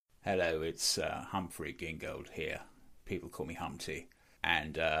Hello, it's Humphrey Gingold here. People call me Humpty.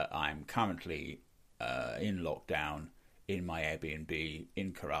 And I'm currently in lockdown in my Airbnb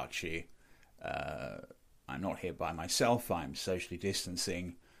in Karachi. I'm not here by myself. I'm socially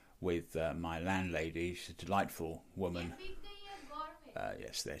distancing with my landlady. She's a delightful woman.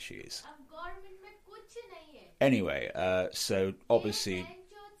 Yes, there she is. Anyway, so obviously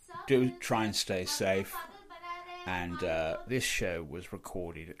do try and stay safe. And this show was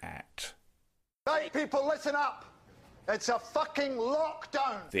recorded at... Hey, people, listen up! It's a fucking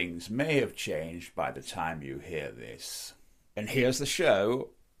lockdown! Things may have changed by the time you hear this. And here's the show.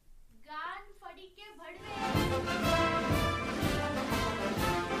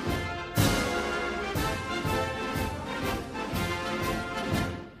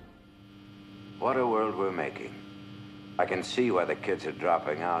 What a world we're making. I can see why the kids are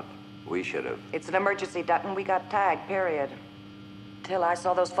dropping out. We should have. It's an emergency, Dutton. We got tagged, period. Till I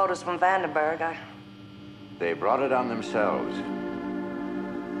saw those photos from Vandenberg, They brought it on themselves.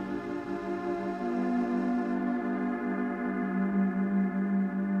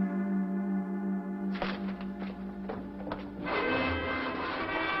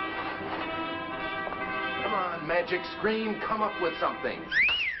 Come on, Magic Screen, come up with something.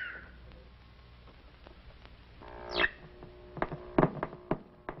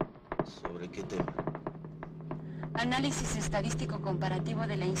 ¿Sobre qué tema? Análisis estadístico comparativo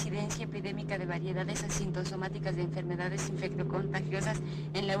de la incidencia epidémica de variedades asintosomáticas de enfermedades infectocontagiosas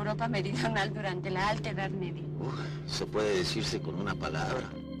en la Europa meridional durante la Alta Edad Media. ¿Eso puede decirse con una palabra?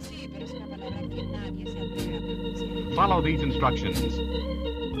 Sí, pero es una palabra que nadie se atreve a pronunciar. Follow these instructions.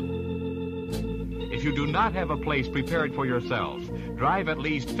 If you do not have a place prepared for yourself, drive at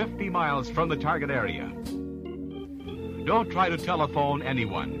least 50 miles from the target area. Don't try to telephone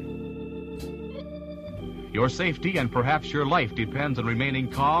anyone. Your safety and perhaps your life depends on remaining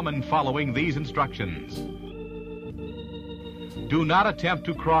calm and following these instructions. Do not attempt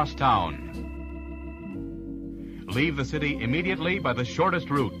to cross town. Leave the city immediately by the shortest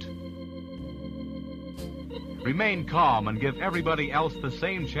route. Remain calm and give everybody else the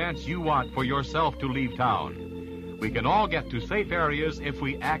same chance you want for yourself to leave town. We can all get to safe areas if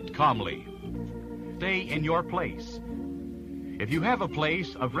we act calmly. Stay in your place. If you have a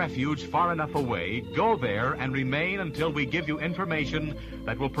place of refuge far enough away, go there and remain until we give you information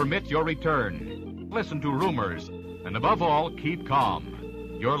that will permit your return. Listen to rumors, and above all, keep calm.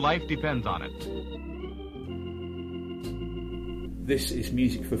 Your life depends on it. This is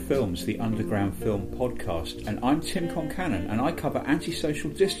Music for Films, the Underground Film Podcast, and I'm Tim Concannon, and I cover anti-social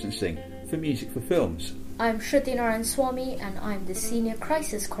distancing for Music for Films. I'm Shruti Narayan Swamy, and I'm the Senior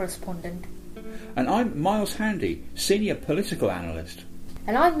Crisis Correspondent. And I'm Miles Handy, Senior Political Analyst.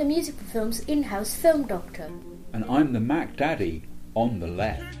 And I'm the Music for Films in-house film doctor. And I'm the Mac Daddy on the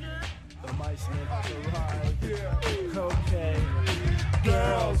left. Okay.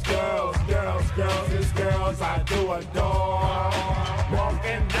 Girls, girls, girls, girls, it's girls I do adore.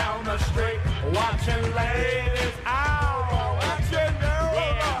 Walking down the street, watching ladies out. Watching now.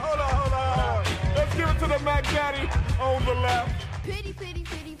 Hold on. Let's give it to the Mac Daddy on the left.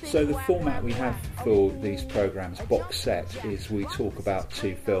 So the format we have for these programmes, box set, is we talk about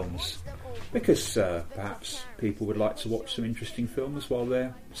two films because perhaps people would like to watch some interesting films while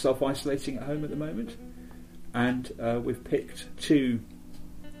they're self-isolating at home at the moment. And we've picked two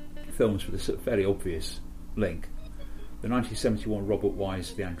films with a sort of fairly obvious link. The 1971 Robert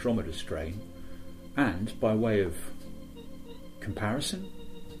Wise The Andromeda Strain, and by way of comparison,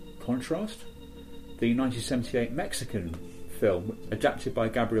 contrast, the 1978 Mexican film adapted by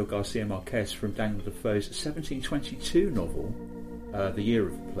Gabriel Garcia Marquez from Daniel Defoe's 1722 novel, The Year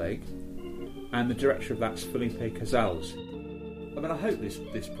of the Plague, and the director of that's Felipe Casals. I mean, I hope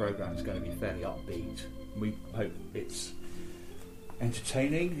this programme is going to be fairly upbeat. We hope it's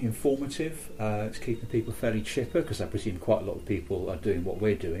entertaining, informative, it's keeping people fairly chipper, because I presume quite a lot of people are doing what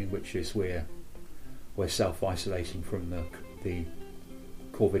we're doing, which is we're self-isolating from the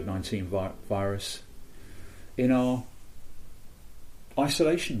COVID-19 virus in our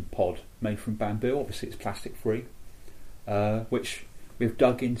isolation pod made from bamboo. Obviously it's plastic free, which we've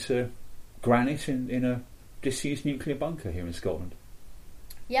dug into granite in a disused nuclear bunker here in Scotland.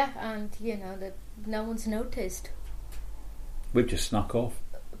 Yeah, and you know that no one's noticed. We've just snuck off.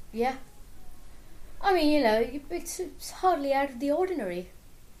 Yeah. I mean, you know, it's hardly out of the ordinary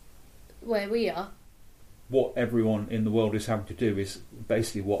where we are. What everyone in the world is having to do is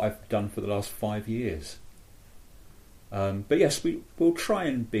basically what I've done for the last 5 years. But yes, we'll try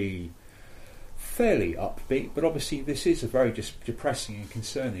and be fairly upbeat, but obviously this is a very depressing and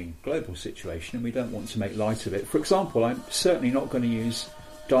concerning global situation, and we don't want to make light of it. For example, I'm certainly not going to use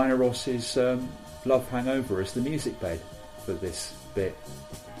Diana Ross's Love Hangover as the music bed for this bit.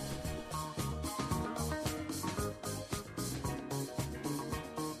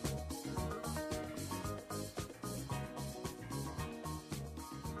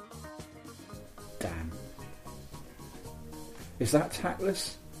 Damn. Is that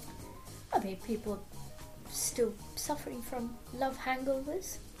tactless? I mean, people still suffering from love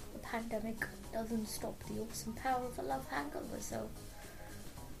hangovers. The pandemic doesn't stop the awesome power of a love hangover, so...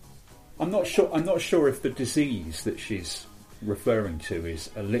 I'm not sure if the disease that she's referring to is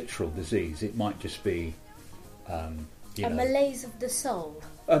a literal disease. It might just be, a malaise of the soul.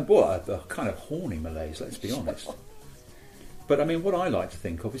 Well, a kind of horny malaise. Let's be honest. But I mean, what I like to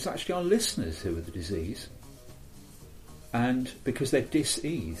think of is actually our listeners who are the disease, and because they're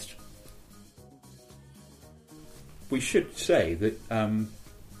diseased. We should say that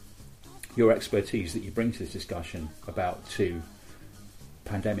your expertise that you bring to this discussion about two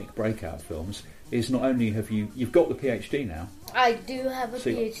pandemic breakout films is not only have you've got the PhD now. I do have a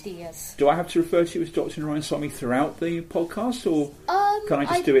PhD, yes. Do I have to refer to you as Dr. Narayanaswamy throughout the podcast, or can I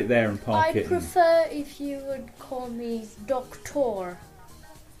just do it there and park it? I prefer if you would call me Doctor.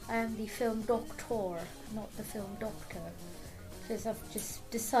 I am the film Doctor, not the film Doctor, because I've just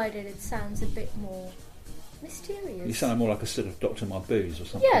decided it sounds a bit more mysterious. You sound more like a sort of Dr. Marbuz or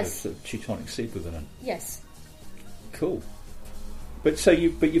something, yes. Of sort of Teutonic supervillain. Yes. Cool. But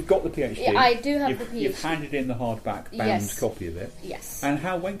you've got the PhD. Yeah, I do have the PhD. You've handed in the hardback bound copy of it. Yes. And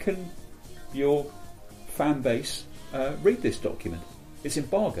when can your fan base read this document? It's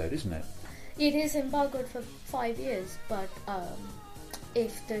embargoed, isn't it? It is embargoed for 5 years, but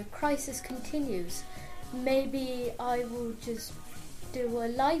if the crisis continues, maybe I will just do a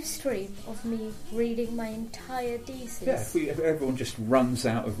live stream of me reading my entire thesis. Yeah, if everyone just runs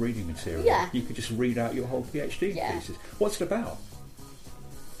out of reading material, you could just read out your whole PhD thesis. What's it about?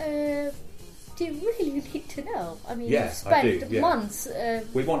 Do you really need to know? I mean, yeah, you've spent I do, months...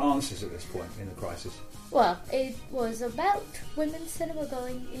 we want answers at this point in the crisis. Well, it was about women's cinema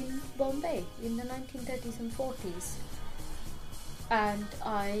going in Bombay in the 1930s and 40s. And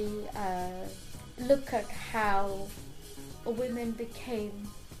I look at how women became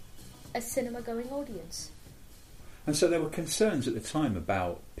a cinema-going audience. And so there were concerns at the time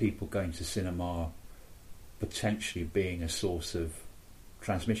about people going to cinema potentially being a source of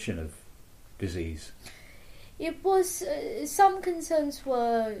transmission of disease. It was some concerns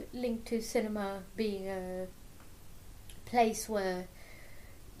were linked to cinema being a place where,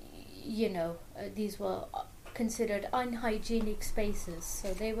 these were considered unhygienic spaces,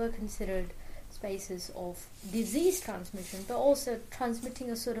 so they were considered spaces of disease transmission, but also transmitting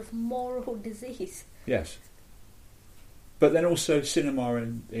a sort of moral disease. Yes. But then also cinema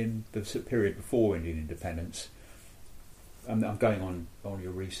in the period before Indian independence, I'm going on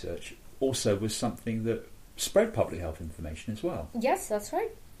your research, also was something that spread public health information as well. Yes, that's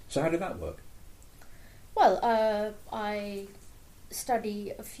right. So how did that work? Well, I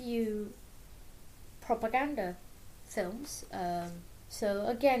study a few propaganda films. So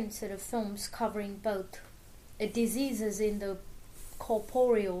again, sort of films covering both diseases in the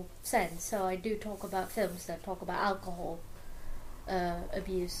corporeal sense. So I do talk about films that talk about alcohol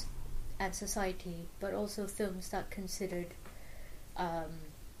abuse and society, but also films that considered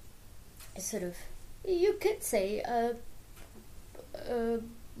sort of, you could say, a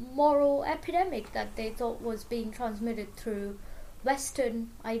moral epidemic that they thought was being transmitted through Western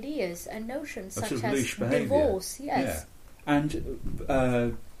ideas and notions such as divorce. Yes. Yeah.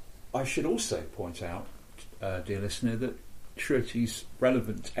 And I should also point out, dear listener, that Shruti's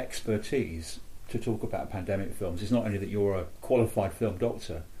relevant expertise to talk about pandemic films is not only that you're a qualified film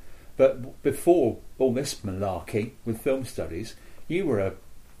doctor, but before all this malarkey with film studies, you were a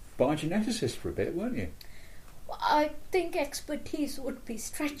biogeneticist for a bit, weren't you? I think expertise would be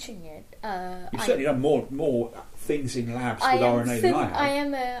stretching it. You've certainly done more things in labs with RNA than I have.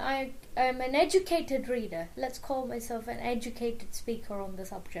 I am an educated reader. Let's call myself an educated speaker on the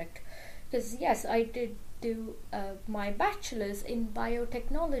subject. Because yes, I did do my bachelor's in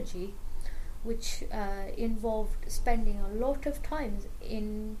biotechnology, which involved spending a lot of time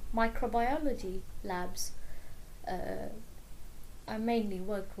in microbiology labs. I mainly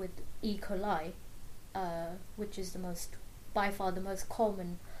worked with E. coli, which is by far the most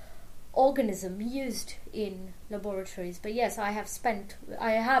common organism used in laboratories. But yes, I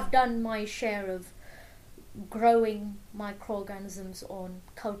have done my share of growing microorganisms on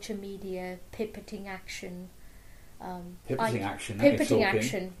culture media, pipetting action. Pipetting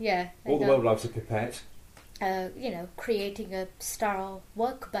action, yeah. All the world loves a pipette. Creating a sterile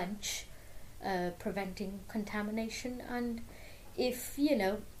workbench, preventing contamination, and if,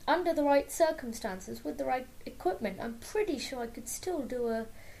 under the right circumstances, with the right equipment, I'm pretty sure I could still do a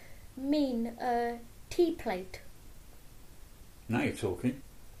mean tea plate. Now you're talking.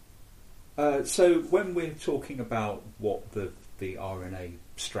 So when we're talking about what the RNA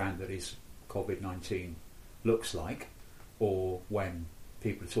strand that is COVID-19 looks like, or when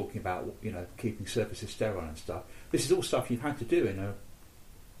people are talking about, keeping surfaces sterile and stuff, this is all stuff you've had to do in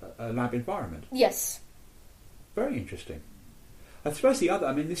a lab environment. Yes. Very interesting. I suppose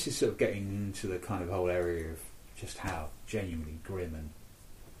this is sort of getting into the kind of whole area of just how genuinely grim and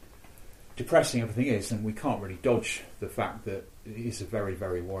depressing everything is, and we can't really dodge the fact that it is a very,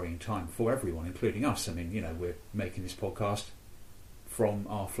 very worrying time for everyone, including us. We're making this podcast from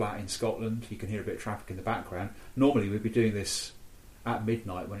our flat in Scotland. You can hear a bit of traffic in the background. Normally we'd be doing this at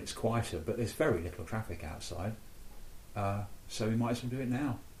midnight when it's quieter, but there's very little traffic outside, so we might as well do it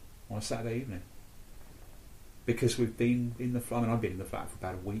now on a Saturday evening, because we've been in the flat. I've been in the flat for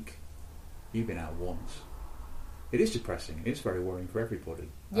about a week. You've been out once. It is depressing. It is very worrying for everybody.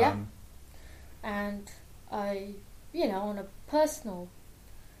 Yeah. And I, on a personal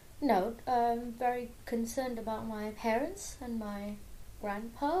note, I'm very concerned about my parents and my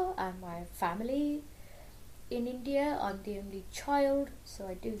grandpa and my family in India. I'm the only child, so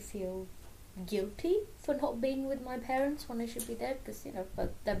I do feel guilty for not being with my parents when I should be there, because, both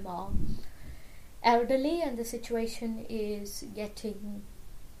of them are elderly and the situation is getting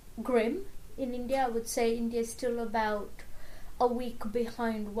grim in India. I would say India is still about a week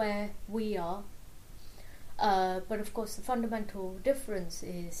behind where we are. But of course the fundamental difference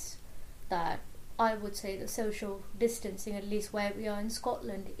is that I would say the social distancing, at least where we are in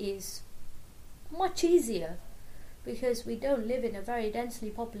Scotland, is much easier, because we don't live in a very densely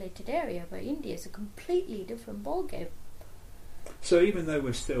populated area, but India is a completely different ballgame. So even though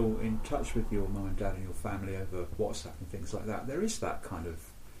we're still in touch with your mum and dad and your family over WhatsApp and things like that, there is that kind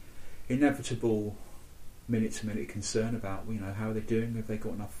of inevitable minute-to-minute concern about, how are they doing? Have they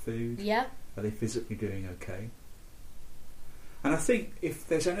got enough food? Yeah. Are they physically doing okay? And I think if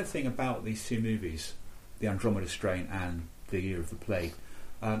there's anything about these two movies, The Andromeda Strain and The Year of the Plague,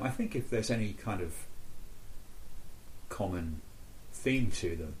 I think if there's any kind of common theme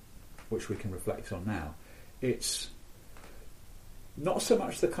to them, which we can reflect on now, it's not so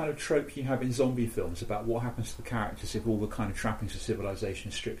much the kind of trope you have in zombie films about what happens to the characters if all the kind of trappings of civilization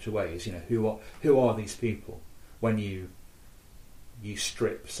are stripped away. Is, who are these people? When you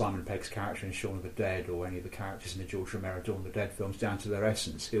strip Simon Pegg's character in Shaun of the Dead, or any of the characters in the George Romero Dawn of the Dead films, down to their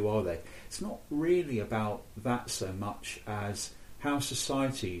essence, who are they? It's not really about that so much as how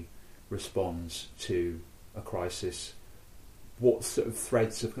society responds to a crisis, what sort of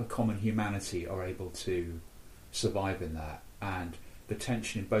threads of common humanity are able to survive in that. And the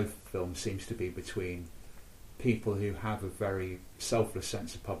tension in both films seems to be between people who have a very selfless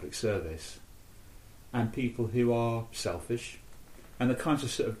sense of public service and people who are selfish, and the kinds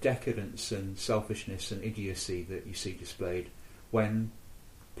of sort of decadence and selfishness and idiocy that you see displayed when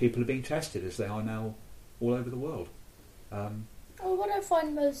people are being tested, as they are now all over the world. What I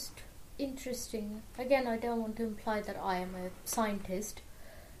find most interesting, again, I don't want to imply that I am a scientist,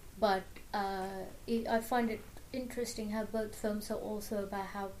 but I find it interesting how both films are also about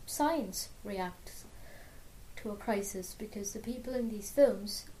how science reacts to a crisis, because the people in these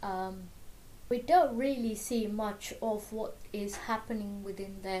films, we don't really see much of what is happening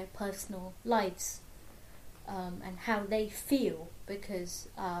within their personal lives and how they feel, because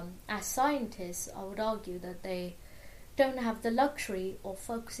as scientists I would argue that they don't have the luxury of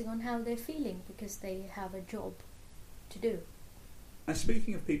focusing on how they're feeling, because they have a job to do. And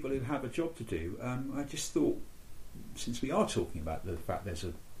speaking of people who have a job to do, I just thought, since we are talking about the fact there's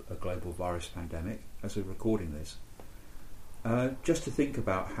a global virus pandemic as we're recording this, just to think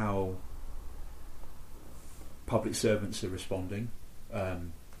about how public servants are responding,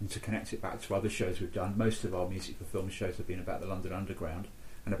 and to connect it back to other shows we've done. Most of our music for film shows have been about the London Underground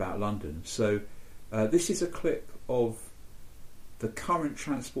and about London. So this is a clip of the current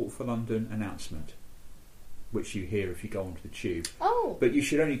Transport for London announcement, which you hear if you go onto the tube. Oh. But you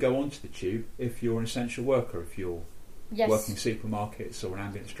should only go onto the tube if you're an essential worker, if you're yes. working supermarkets or an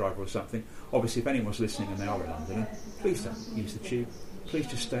ambulance driver or something. Obviously, if anyone's listening and they are a Londoner, please don't use the tube. Please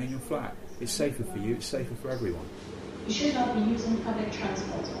just stay in your flat. It's safer for you, it's safer for everyone. You should not be using public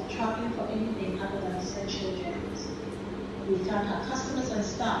transport or travelling for anything other than essential journeys. We thank our customers and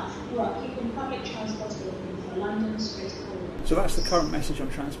staff who are keeping public transport open for London's critical. So that's the current message on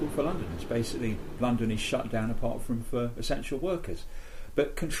Transport for London. It's basically London is shut down apart from for essential workers.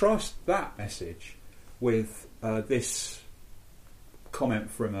 But contrast that message with this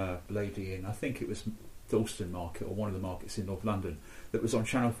comment from a lady in, I think it was Dalston Market, or one of the markets in North London, that was on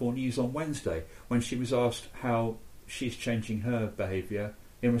Channel 4 News on Wednesday, when she was asked how she's changing her behaviour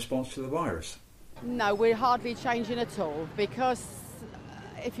in response to the virus. No, we're hardly changing at all, because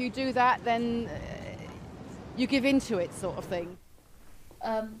if you do that, then you give in to it, sort of thing.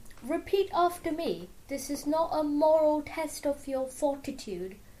 Repeat after me. This is not a moral test of your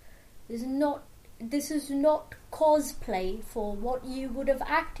fortitude. This is not cosplay for what you would have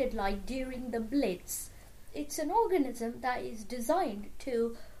acted like during the Blitz. It's an organism that is designed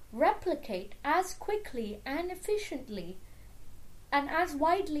to replicate as quickly and efficiently and as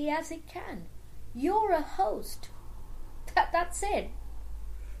widely as it can. You're a host. That's it.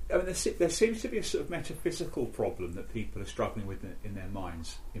 I mean, there seems to be a sort of metaphysical problem that people are struggling with in their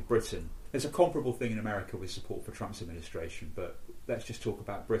minds in Britain. There's a comparable thing in America with support for Trump's administration, but let's just talk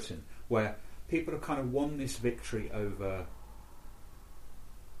about Britain, where people have kind of won this victory over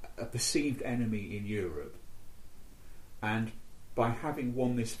a perceived enemy in Europe, and by having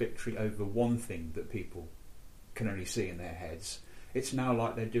won this victory over one thing that people can only see in their heads, it's now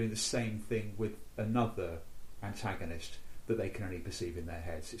like they're doing the same thing with another antagonist that they can only perceive in their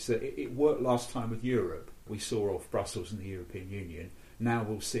heads. It's that it worked last time with Europe. We saw off Brussels and the European Union. Now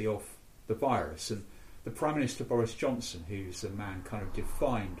we'll see off the virus. And the Prime Minister Boris Johnson, who's a man kind of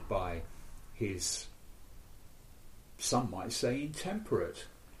defined by his, some might say, intemperate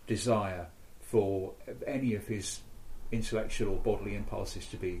desire for any of his intellectual or bodily impulses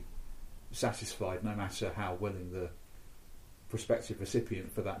to be satisfied, no matter how willing the prospective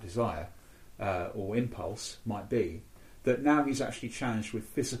recipient for that desire or impulse might be, that now he's actually challenged with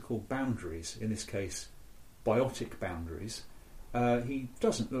physical boundaries, in this case biotic boundaries. He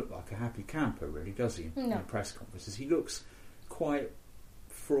doesn't look like a happy camper, really, does he, in press conferences? He looks quite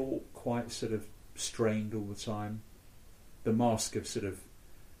fraught, quite sort of strained all the time. The mask of sort of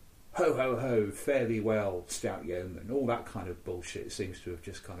ho ho ho, fairly well, stout yeoman, all that kind of bullshit seems to have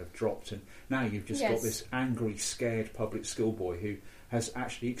just kind of dropped, and now you've just got this angry, scared public schoolboy who has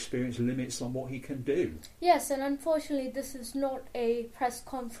actually experienced limits on what he can do. Yes, and unfortunately this is not a press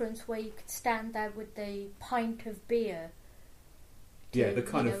conference where you could stand there with a pint of beer to, the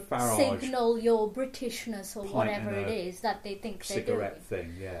kind of Farage signal your Britishness or whatever it is that they think they're doing. Cigarette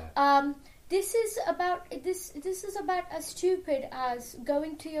thing, yeah. This is about as stupid as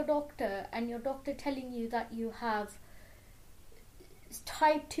going to your doctor and your doctor telling you that you have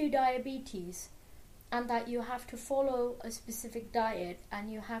type 2 diabetes and that you have to follow a specific diet and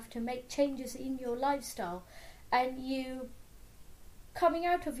you have to make changes in your lifestyle, and you coming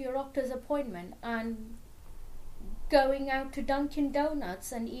out of your doctor's appointment and going out to Dunkin'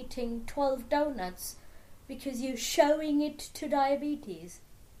 Donuts and eating 12 donuts because you're showing it to diabetes.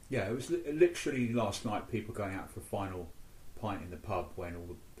 Yeah, it was literally last night, people going out for a final pint in the pub when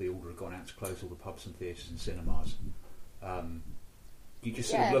the order had gone out to close all the pubs and theatres and cinemas. You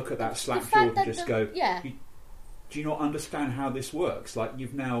just sort of look at that slack jaw and just go, do you not understand how this works? Like,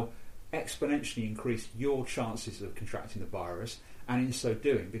 you've now exponentially increased your chances of contracting the virus, and in so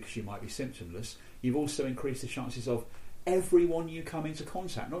doing, because you might be symptomless, you've also increased the chances of everyone you come into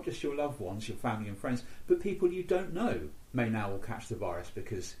contact, not just your loved ones, your family and friends, but people you don't know may now will catch the virus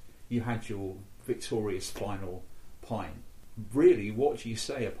because you had your victorious final pint. Really, what do you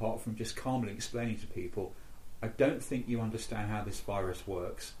say apart from just calmly explaining to people, I don't think you understand how this virus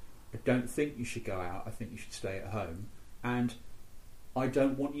works, I don't think you should go out, I think you should stay at home, and I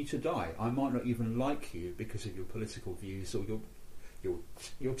don't want you to die. I might not even like you because of your political views or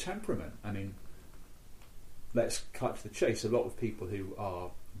your temperament. I mean, let's cut to the chase. A lot of people who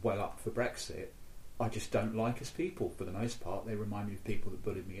are well up for Brexit, I just don't like as people for the most part. They remind me of people that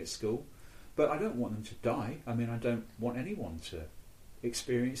bullied me at school. But I don't want them to die. I mean, I don't want anyone to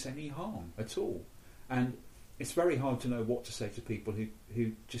experience any harm at all. And it's very hard to know what to say to people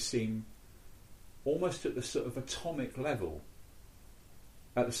who just seem almost at the sort of atomic level,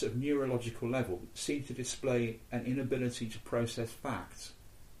 at the sort of neurological level, seem to display an inability to process facts.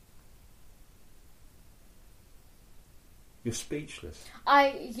 You're speechless.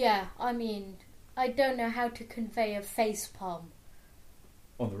 I mean, I don't know how to convey a facepalm.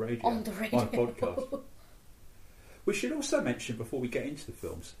 On the radio. On a podcast. We should also mention, before we get into the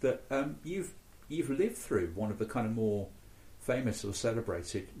films, that you've lived through one of the kind of more famous or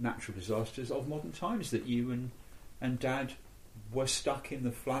celebrated natural disasters of modern times, that you and Dad were stuck in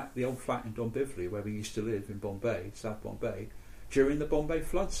the old flat in Dombivli, where we used to live in Bombay, South Bombay, during the Bombay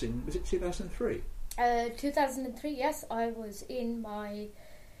floods in, was it 2003? 2003, yes. I was in my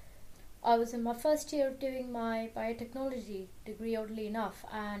first year of doing my biotechnology degree, oddly enough,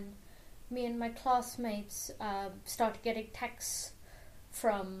 and me and my classmates started getting texts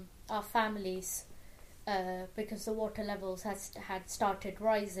from our families because the water levels had started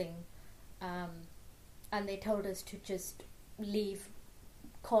rising, and they told us to just leave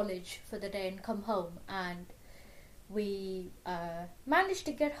college for the day and come home. And we managed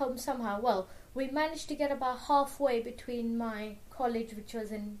to get home somehow. Well, we managed to get about halfway between my college, which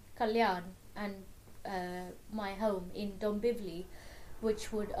was in Kalyan, and my home in Dombivli,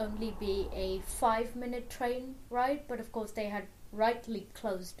 which would only be a 5-minute train ride, but of course they had rightly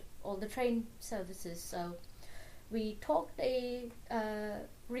closed all the train services, so we talked a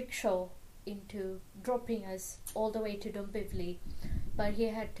rickshaw into dropping us all the way to Dombivli, but he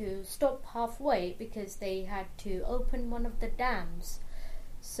had to stop halfway because they had to open one of the dams.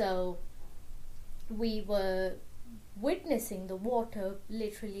 So we were witnessing the water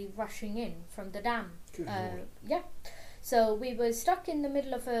literally rushing in from the dam. Yeah. So we were stuck in the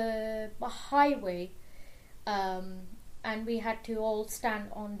middle of a highway, and we had to all stand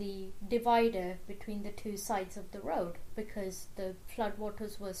on the divider between the two sides of the road because the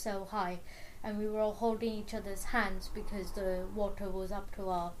floodwaters were so high, and we were all holding each other's hands because the water was up to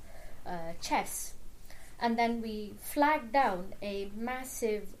our chests. And then we flagged down a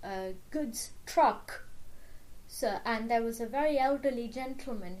massive goods truck. So, and there was a very elderly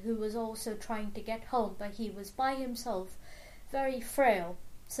gentleman who was also trying to get home, but he was by himself, very frail.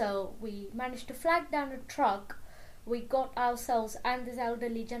 So we managed to flag down a truck. We got ourselves and this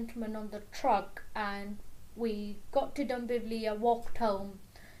elderly gentleman on the truck, and we got to Dombivli, walked home,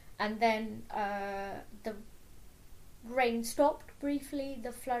 and then the rain stopped briefly.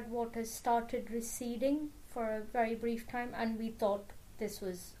 The floodwaters started receding for a very brief time, and we thought this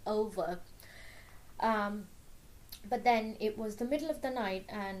was over. But then it was the middle of the night,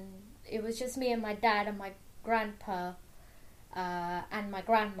 and it was just me and my dad and my grandpa and my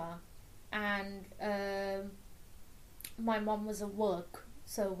grandma, and my mom was at work,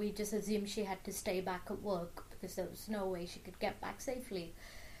 so we just assumed she had to stay back at work because there was no way she could get back safely.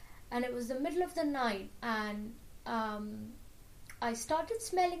 And it was the middle of the night, and I started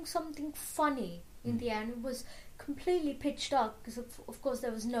smelling something funny in the air, and it was completely pitch dark because of course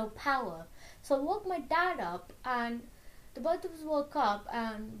there was no power. So I woke my dad up, and the both of us woke up,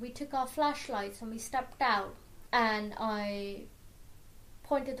 and we took our flashlights and we stepped out, and I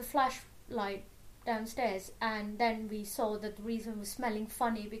pointed the flashlight downstairs, and then we saw that the reason was smelling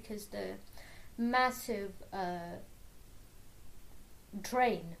funny because the massive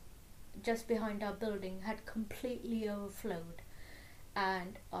drain just behind our building had completely overflowed,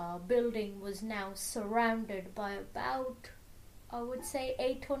 and our building was now surrounded by about, I would say,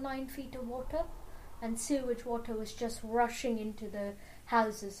 8 or 9 feet of water, and sewage water was just rushing into the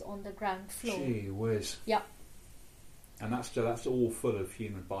houses on the ground floor. Gee whiz. Yep. And that's all full of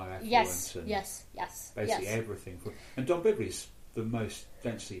human bioeffluent. Yes, and yes. basically everything. And Dombivli's the most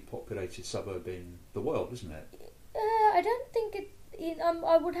densely populated suburb in the world, isn't it? I don't think it.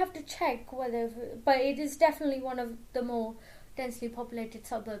 I would have to check whether, but it is definitely one of the more densely populated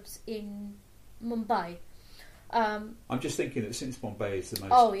suburbs in Mumbai. I'm just thinking that since Bombay is the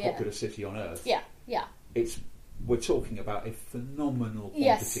most popular city on earth, we're talking about a phenomenal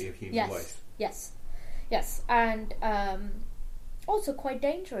quantity of human waste. Yes, and also quite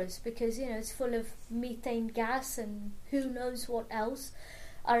dangerous because it's full of methane gas and who knows what else.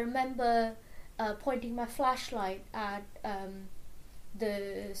 I remember pointing my flashlight at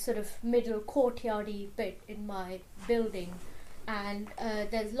the sort of middle courtyardy bit in my building, and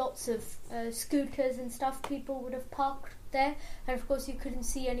there's lots of scooters and stuff people would have parked there, and of course you couldn't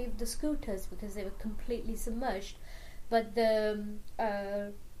see any of the scooters because they were completely submerged, but the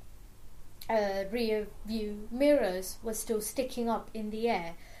rear view mirrors were still sticking up in the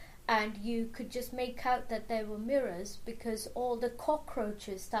air, and you could just make out that they were mirrors because all the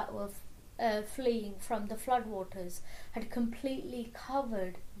cockroaches that were fleeing from the floodwaters had completely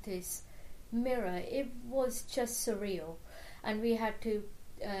covered this mirror. It was just surreal, and we had to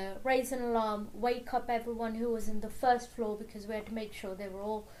raise an alarm, wake up everyone who was in the first floor because we had to make sure they were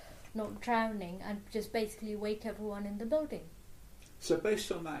all not drowning, and just basically wake everyone in the building. So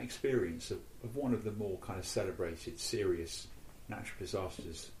based on that experience of one of the more kind of celebrated, serious natural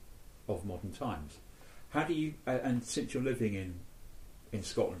disasters of modern times, how do you, and since you're living in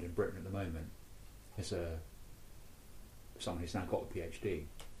Scotland, in Britain at the moment, as someone who's now got a PhD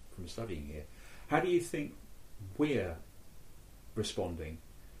from studying here, how do you think we're responding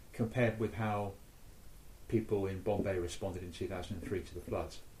compared with how people in Bombay responded in 2003 to the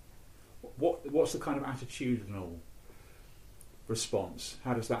floods? What's the kind of attitudinal response?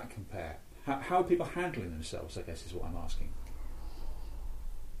 How does that compare? How are people handling themselves, I guess, is what I'm asking.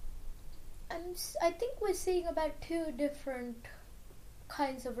 I think we're seeing about 2 different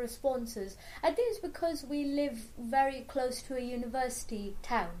kinds of responses. I think it's because we live very close to a university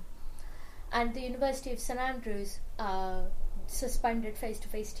town, and the University of St Andrews suspended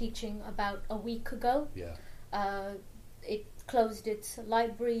face-to-face teaching about a week ago. It closed its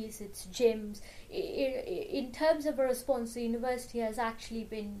libraries, its gyms. In terms of a response, the university has actually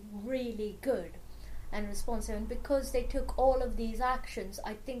been really good and responsive, and because they took all of these actions,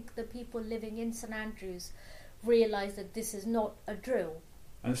 I think the people living in St Andrews realised that this is not a drill.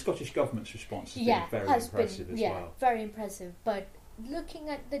 And the Scottish Government's response has been very impressive as well. Very impressive. But looking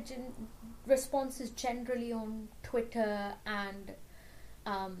at the responses generally on Twitter and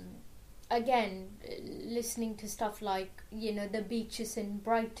again, listening to stuff like, the beaches in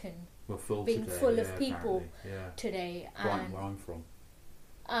Brighton being full of people today. Brighton, where I'm from.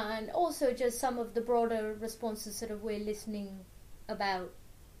 And also just some of the broader responses sort of we're listening about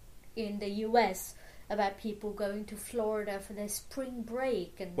in the US, about people going to Florida for their spring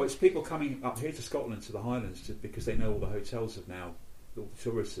break. And it's people coming up here to Scotland, to the Highlands, because they know all the hotels have now, all the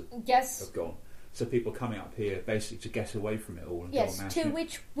tourists have gone. So people coming up here basically to get away from it all. And yes, to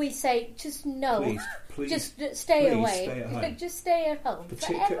which we say, just no. Please, just stay away. Stay at home. Just stay at home.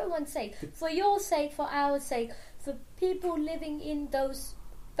 For everyone's sake. For your sake, for our sake, for people living in those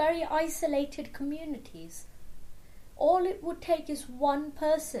very isolated communities. All it would take is one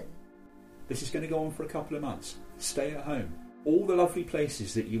person. This is going to go on for a couple of months. Stay at home. All the lovely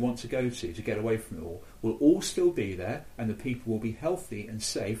places that you want to go to get away from it all will all still be there, and the people will be healthy and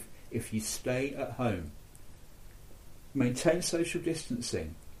safe if you stay at home. Maintain social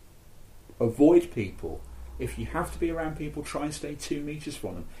distancing. Avoid people. If you have to be around people, try and stay 2 metres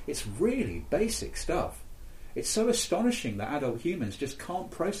from them. It's really basic stuff. It's so astonishing that adult humans just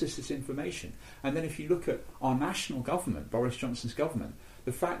can't process this information. And then if you look at our national government, Boris Johnson's government,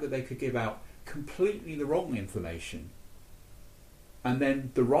 the fact that they could give out completely the wrong information and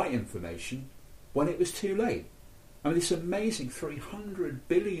then the right information when it was too late. I mean, this amazing £300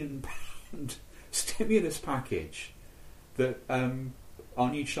 billion stimulus package that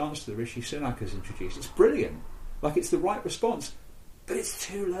our new Chancellor, Rishi Sunak, has introduced. It's brilliant. Like, it's the right response. But it's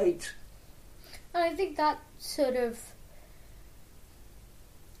too late. And I think that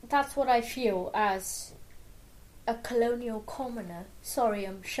that's what I feel as a colonial commoner. Sorry,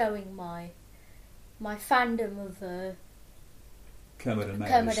 I'm showing my fandom of Kermit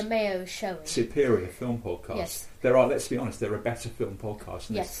and Mayo's showing. Superior film podcast. Yes. There are, let's be honest, there are better film podcasts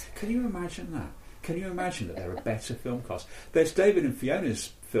than yes. this. Can you imagine that? Can you imagine that there are better film casts? There's David and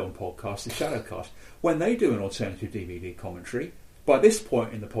Fiona's film podcast, The Shadowcast. When they do an alternative DVD commentary, by this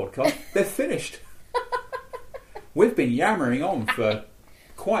point in the podcast, they're finished. We've been yammering on for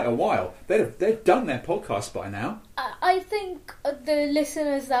quite a while. They've done their podcast by now. I think the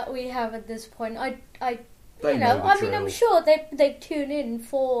listeners that we have at this point, They know the drill. I'm sure they tune in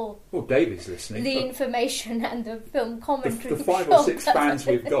for. Well, David's listening. The information and the film commentary. The 5 or 6 fans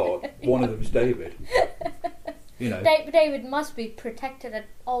we've got, one of them's David. David must be protected at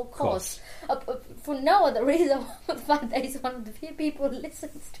all costs. For no other reason than the fact that he's one of the few people who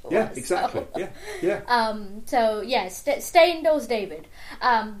listens to us. Yeah, exactly. So. Yeah. So yes, stay indoors, David.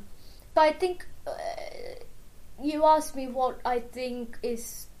 But I think you asked me what I think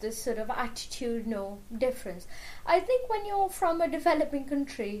is the sort of attitudinal difference. I think when you're from a developing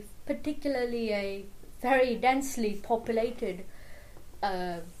country, particularly a very densely populated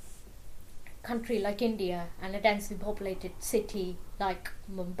country like India and a densely populated city like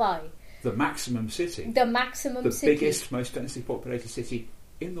Mumbai. The maximum city. The biggest, most densely populated city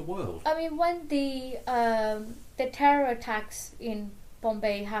in the world. I mean, when the terror attacks in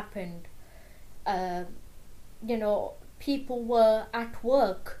Bombay happened, people were at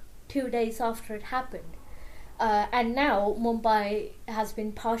work 2 days after it happened. And now Mumbai has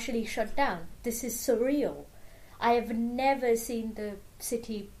been partially shut down. This is surreal. I have never seen the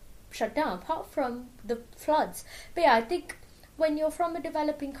city shut down, apart from the floods. But yeah, I think when you're from a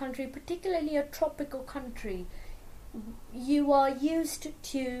developing country, particularly a tropical country, you are used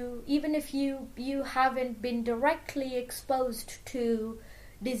to, even if you haven't been directly exposed to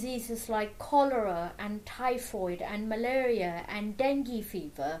diseases like cholera and typhoid and malaria and dengue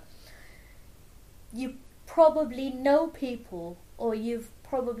fever, you probably know people, or you've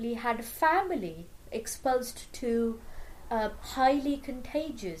probably had a family exposed to highly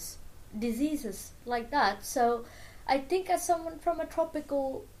contagious diseases like that. So I think as someone from a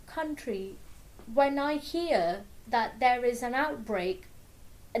tropical country, when I hear that there is an outbreak.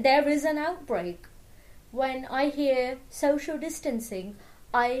 When I hear social distancing,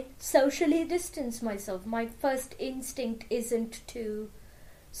 I socially distance myself. My first instinct isn't to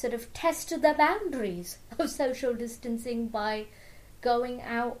sort of test the boundaries of social distancing by going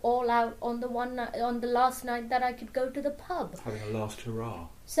out all out on the last night that I could go to the pub. Having a last hurrah.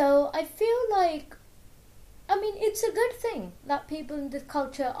 So I feel like, I mean, it's a good thing that people in this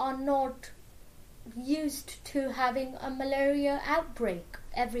culture are not used to having a malaria outbreak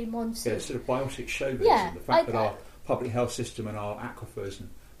every monsoon. Yeah, sort of biotic showbiz. Yeah, And the fact that our public health system and our aquifers and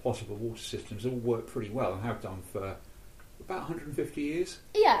potable water systems all work pretty well and have done for about 150 years.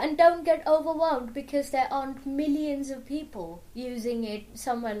 Yeah, and don't get overwhelmed because there aren't millions of people using it,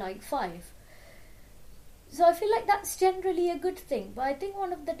 somewhere like 5. So I feel like that's generally a good thing. But I think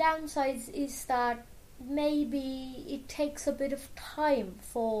one of the downsides is that maybe it takes a bit of time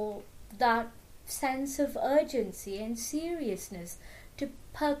for that sense of urgency and seriousness to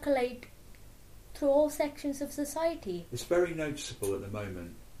percolate through all sections of society. It's very noticeable at the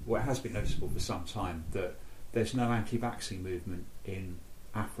moment, well, it has been noticeable for some time, that there's no anti-vaccine movement in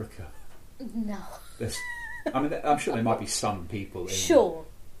Africa. No. I mean, I'm sure there might be some people in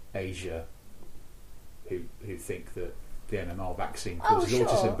Asia who think that the MMR vaccine causes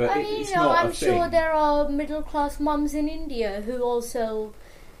autism, but it's not I'm a thing. sure there are middle-class mums in India who also,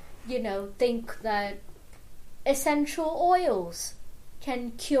 think that essential oils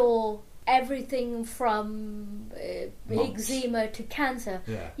can cure everything from eczema to cancer.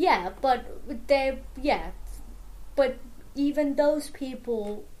 But even those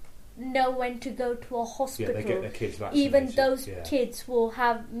people know when to go to a hospital. Yeah, they get their kids vaccinated. Even those kids will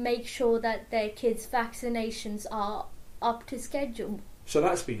make sure that their kids' vaccinations are up to schedule. So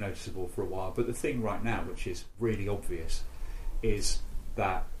that's been noticeable for a while, but the thing right now, which is really obvious, is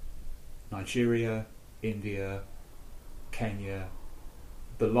that Nigeria, India, Kenya,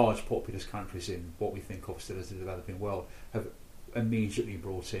 the large populous countries in what we think of still as the developing world, have immediately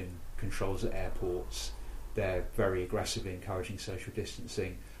brought in controls at airports. They're very aggressively encouraging social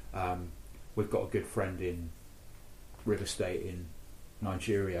distancing. We've got a good friend in River State in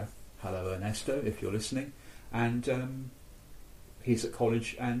Nigeria. Hello, Ernesto, if you're listening. And he's at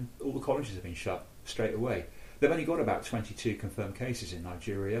college, and all the colleges have been shut straight away. They've only got about 22 confirmed cases in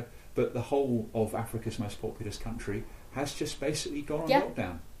Nigeria, but the whole of Africa's most populous country has just basically gone on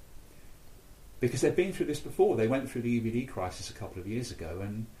lockdown. Because they've been through this before. They went through the EBD crisis a couple of years ago,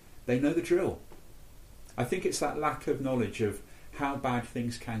 and they know the drill. I think it's that lack of knowledge of how bad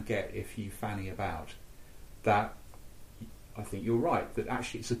things can get if you fanny about that I think you're right, that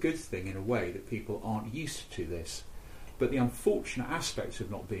actually it's a good thing in a way that people aren't used to this. But the unfortunate aspect of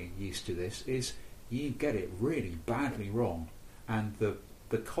not being used to this is you get it really badly wrong, and the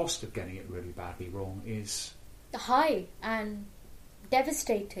cost of getting it really badly wrong is high and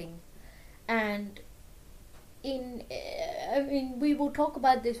devastating. And we will talk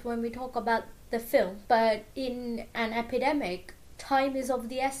about this when we talk about the film, but in an epidemic, time is of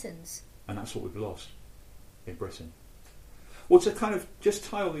the essence. And that's what we've lost in Britain. Well, to kind of just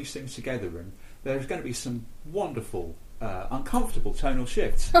tie all these things together, and there's going to be some wonderful, uncomfortable tonal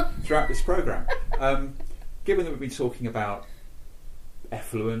shifts throughout this programme. Given that we've been talking about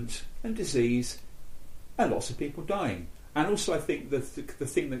effluent and disease and lots of people dying. And also I think the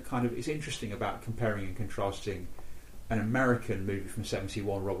thing that kind of is interesting about comparing and contrasting an American movie from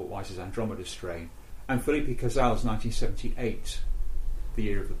 1971, Robert Wise's Andromeda Strain, and Felipe Casal's 1978, The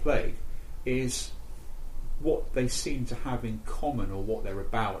Year of the Plague, is what they seem to have in common, or what they're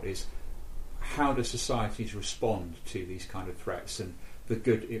about, is how do societies respond to these kind of threats and the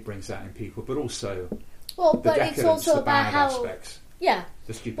good it brings out in people, but also the decadence, it's also the bad aspects. Yeah,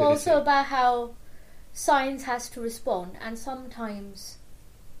 the stupidity. But also about how science has to respond, and sometimes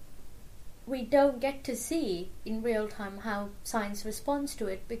we don't get to see in real time how science responds to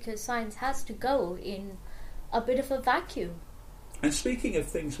it, because science has to go in a bit of a vacuum. And speaking of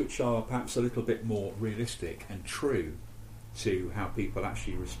things which are perhaps a little bit more realistic and true to how people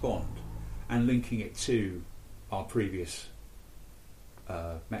actually respond, and linking it to our previous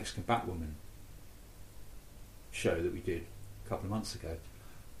Mexican Batwoman show that we did a couple of months ago,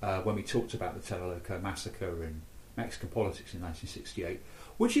 when we talked about the Tlatelolco massacre in Mexican politics in 1968.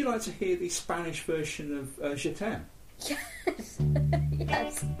 Would you like to hear the Spanish version of Je t'aime? Yes.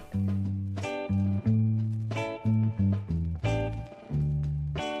 Yes.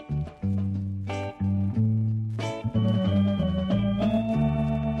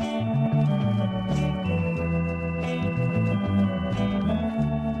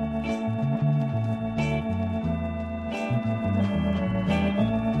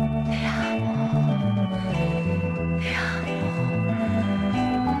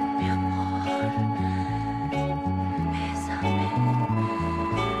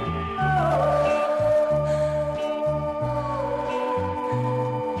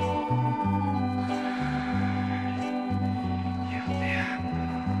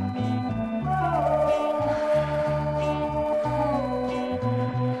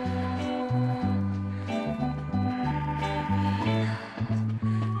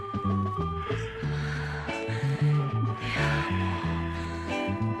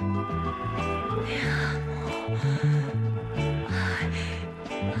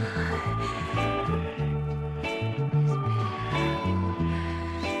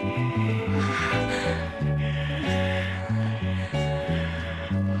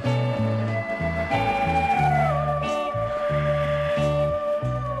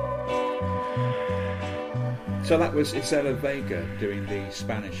 So that was Isela Vega doing the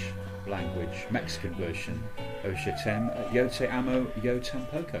Spanish language Mexican version of Je t'aime, Yo te amo, yo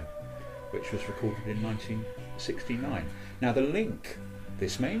tampoco, which was recorded in 1969. Now the link,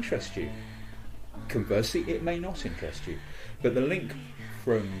 this may interest you. Conversely, it may not interest you. But the link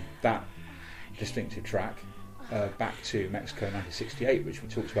from that distinctive track back to Mexico 1968, which we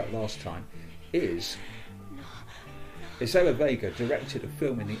talked about last time, is Isela Vega directed a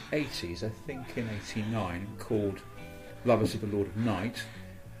film in the 80s, I think in 89, called Lovers of the Lord of Night,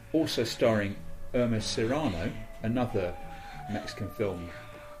 also starring Irma Serrano, another Mexican film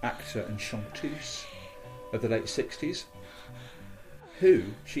actor and chanteuse of the late 60s, who,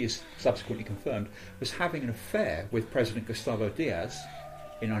 she is subsequently confirmed, was having an affair with President Gustavo Diaz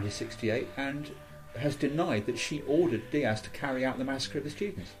in 1968 and has denied that she ordered Diaz to carry out the massacre of the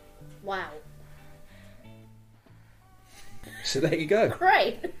students. Wow. So there you go.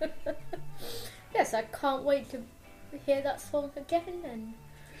 Great. Yes, I can't wait to hear that song again.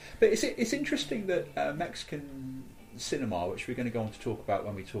 But it's interesting that Mexican cinema, which we're going to go on to talk about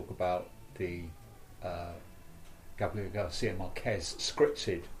when we talk about the Gabriel Garcia Marquez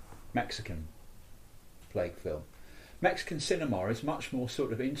scripted Mexican plague film, Mexican cinema is much more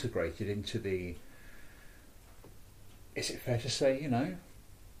sort of integrated into the, is it fair to say,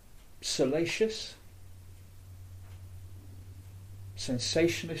 salacious,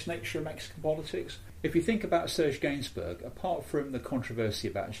 sensationalist nature of Mexican politics. If you think about Serge Gainsbourg, apart from the controversy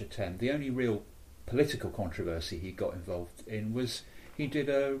about Je t'aime, the only real political controversy he got involved in was he did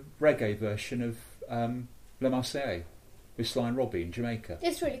a reggae version of La Marseillaise with Sly and Robbie in Jamaica.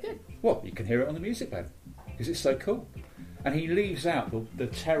 It's really good. Well, you can hear it on the music bed because it's so cool. And he leaves out the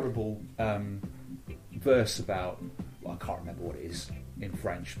terrible verse about, well, I can't remember what it is in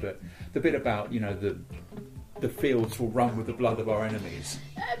French, but the bit about, the fields will run with the blood of our enemies.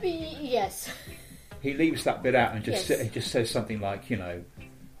 Yes. He leaves that bit out and Yes. he just says something like,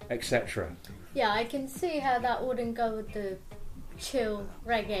 etc. Yeah, I can see how that wouldn't go with the chill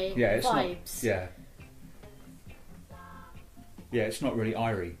reggae It's vibes. Not, yeah, it's not really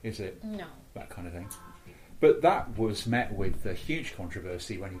Irie, is it? No. That kind of thing. But that was met with a huge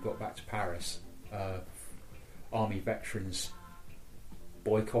controversy when he got back to Paris. Army veterans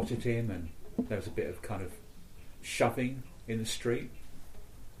boycotted him, and there was a bit of kind of shoving in the street.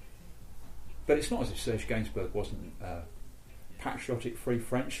 But it's not as if Serge Gainsbourg wasn't a patriotic free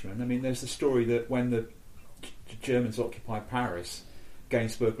Frenchman. I mean, there's the story that when the Germans occupied Paris,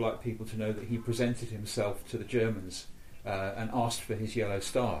 Gainsbourg liked people to know that he presented himself to the Germans and asked for his yellow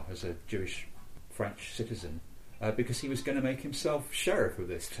star as a Jewish French citizen because he was going to make himself sheriff of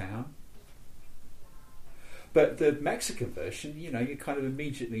this town. But the Mexican version, you're kind of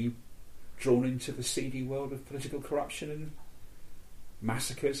immediately drawn into the seedy world of political corruption and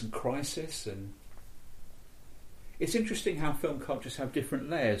massacres and crisis, and it's interesting how film cultures have different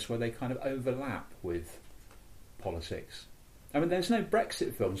layers where they kind of overlap with politics. I mean, there's no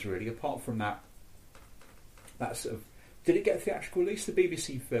Brexit films really, apart from that sort of, did it get a theatrical release? The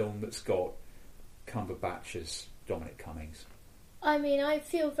BBC film that's got Cumberbatch as Dominic Cummings. I mean, I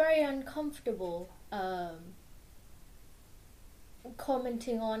feel very uncomfortable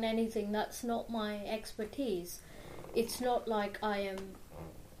commenting on anything that's not my expertise. It's not like I am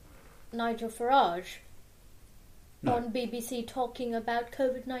Nigel Farage on BBC talking about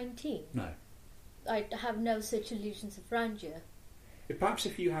COVID-19. No. I have no such illusions of grandeur. Perhaps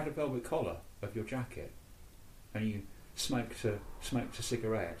if you had a velvet collar of your jacket and you smoked a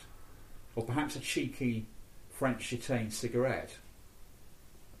cigarette, or perhaps a cheeky French Gitane cigarette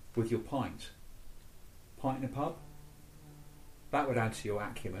with your pint in a pub, that would add to your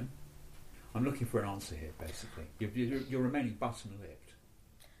acumen. I'm looking for an answer here, basically. You're remaining button-lipped.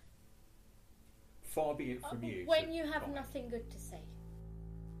 Far be it from you. When you have nothing good to say.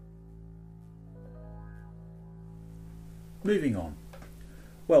 Moving on.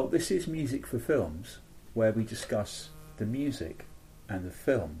 Well, this is Music for Films, where we discuss the music and the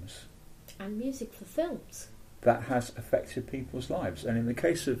films. And music for films. That has affected people's lives. And in the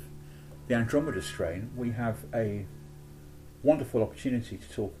case of the Andromeda Strain, we have a wonderful opportunity to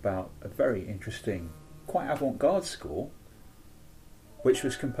talk about a very interesting, quite avant-garde score, which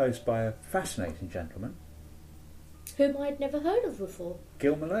was composed by a fascinating gentleman whom I'd never heard of before,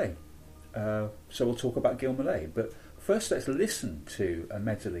 Gil Millet. So we'll talk about Gil Millet, but first let's listen to a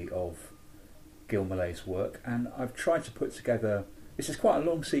medley of Gil Millet's work. And I've tried to put together, this is quite a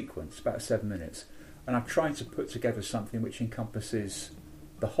long sequence, about 7 minutes, and I've tried to put together something which encompasses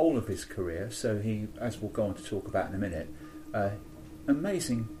the whole of his career. So he, as we'll go on to talk about in a minute,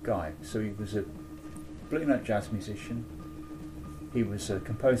 amazing guy. So he was a blue note jazz musician, He was a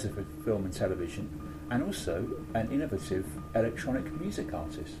composer for film and television, and also an innovative electronic music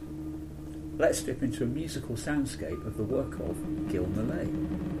artist. Let's dip into a musical soundscape of the work of Gil Mallet.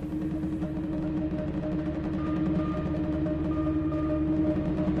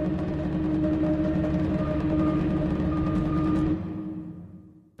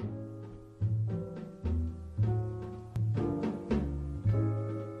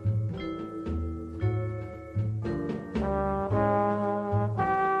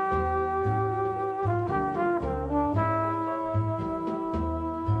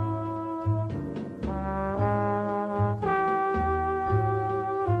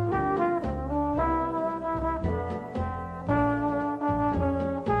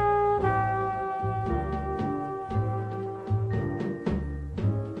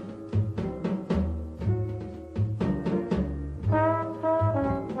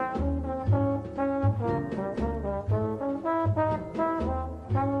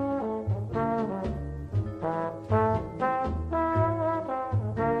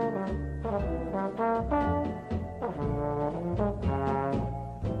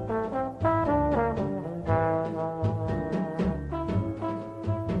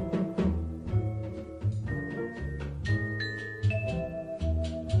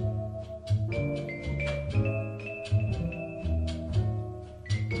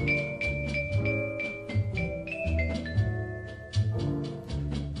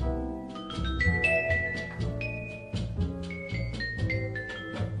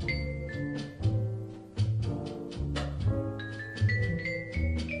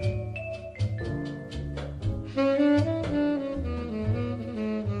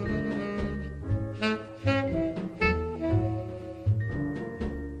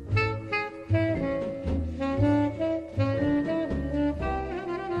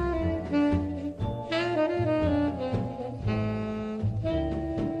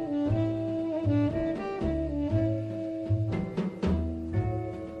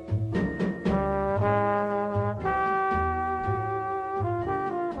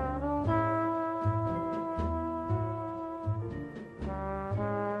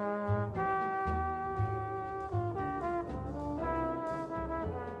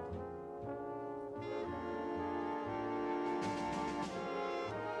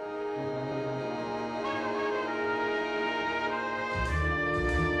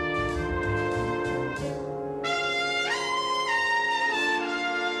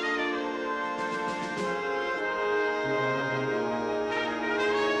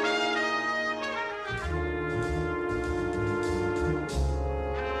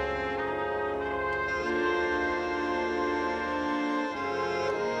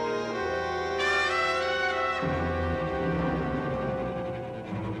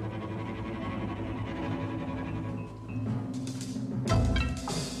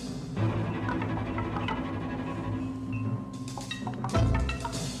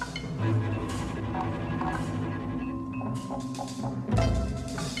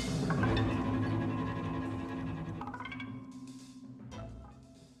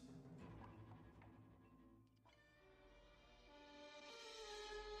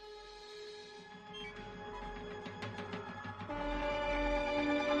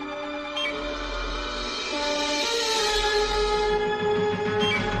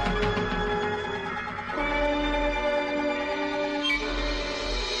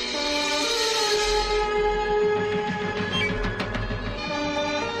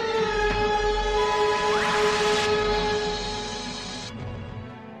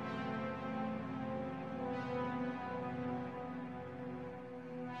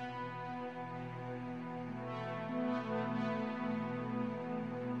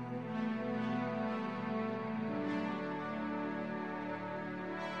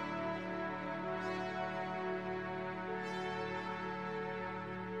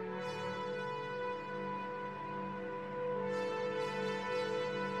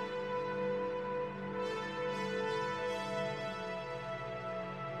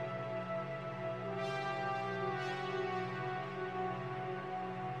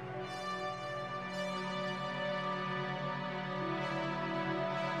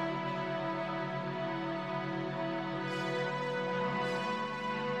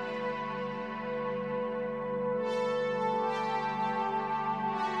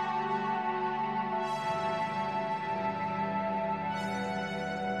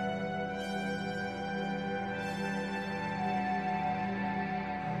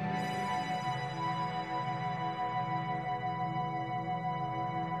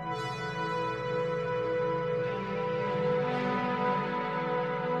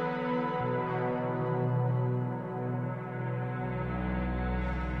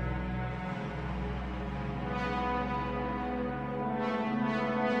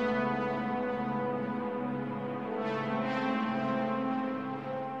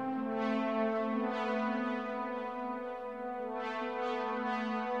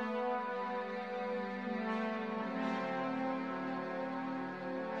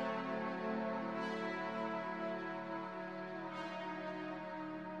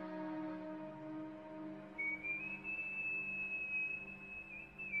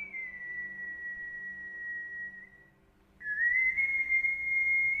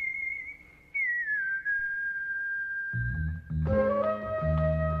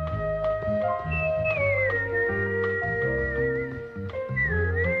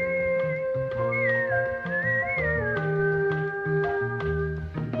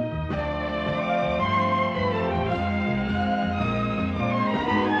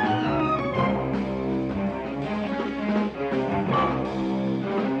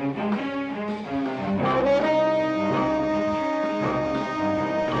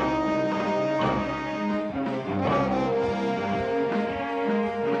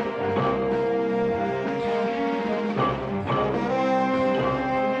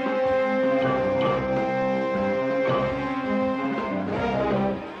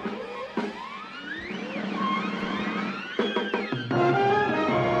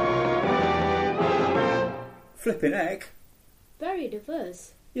 Flipping heck. Very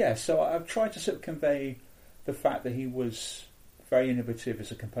diverse. Yeah, so I've tried to sort of convey the fact that he was very innovative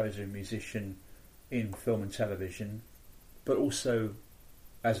as a composer and musician in film and television, but also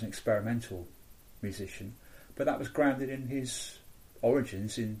as an experimental musician. But that was grounded in his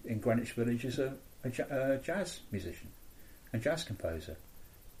origins in Greenwich Village as a jazz musician and jazz composer.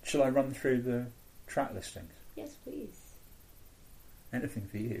 Shall I run through the track listings? Yes, please. Anything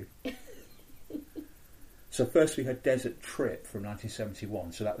for you. So first we had Desert Trip from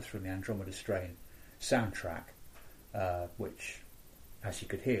 1971, so that was from the Andromeda Strain soundtrack, which, as you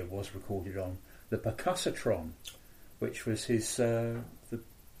could hear, was recorded on the Percussatron, which was his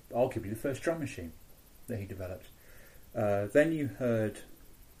arguably the first drum machine that he developed. Then you heard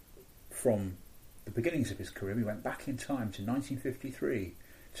from the beginnings of his career, we went back in time to 1953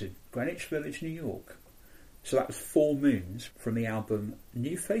 to Greenwich Village, New York. So that was 4 Moons from the album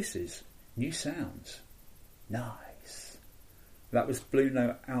New Faces, New Sounds. Nice. That was Blue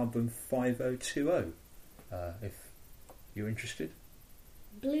Note album 5020, if you're interested.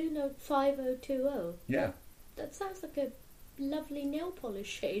 Blue Note 5020? Yeah. That sounds like a lovely nail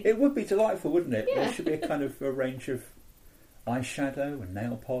polish shade. It would be delightful, wouldn't it? Yeah. There should be a kind of a range of eyeshadow and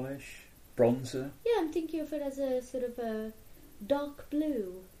nail polish, bronzer. Yeah, I'm thinking of it as a sort of a dark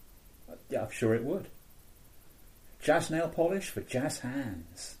blue. Yeah, I'm sure it would. Jazz nail polish for jazz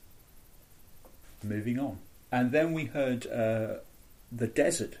hands. Moving on. And then we heard The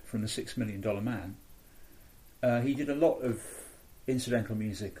Desert from the $6 Million Man. He did a lot of incidental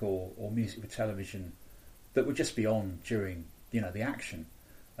music or music for television that would just be on during, the action.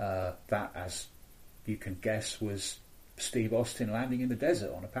 That, as you can guess, was Steve Austin landing in the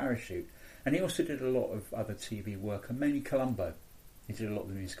desert on a parachute. And he also did a lot of other TV work, and mainly Columbo. He did a lot of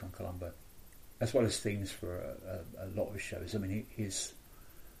the music on Columbo, as well as themes for a lot of his shows. I mean, his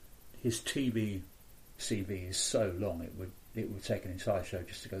TV CV is so long it would take an entire show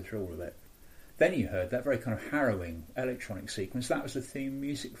just to go through all of it. Then you heard that very kind of harrowing electronic sequence. That was the theme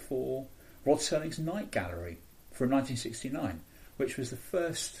music for Rod Serling's Night Gallery from 1969, which was the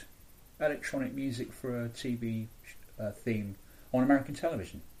first electronic music for a TV theme on American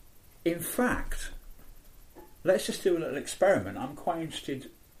television. In fact, let's just do a little experiment. I'm quite interested.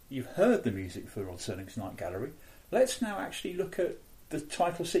 You've heard the music for Rod Serling's Night Gallery. Let's now actually look at the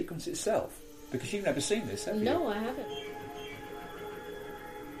title sequence itself, because you've never seen this, have you? No, I haven't.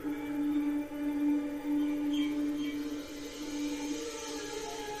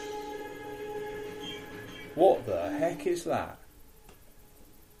 What the heck is that?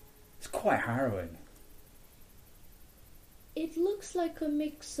 It's quite harrowing. It looks like a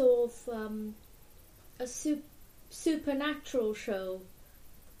mix of a supernatural show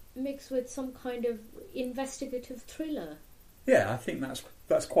mixed with some kind of investigative thriller. Yeah, I think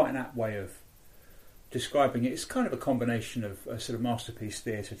that's quite an apt way of describing it. It's kind of a combination of a sort of masterpiece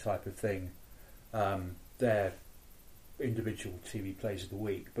theatre type of thing. They're individual TV plays of the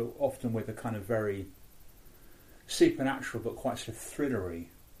week, but often with a kind of very supernatural but quite sort of thrillery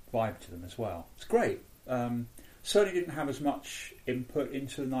vibe to them as well. It's great. Certainly didn't have as much input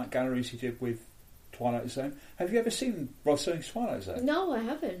into the Night Gallery as he did with Twilight Zone. Have you ever seen Rod Serling's Twilight Zone? No, I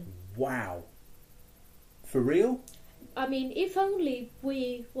haven't. Wow. For real? I mean, if only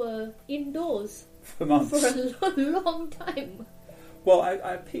we were indoors for months. For a long time. Well,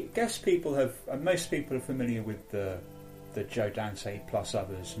 I guess people have, most people are familiar with the Joe Dante plus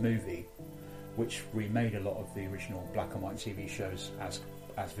others movie, which remade a lot of the original black and white TV shows as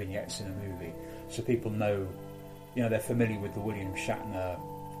vignettes in a movie. So people know, they're familiar with the William Shatner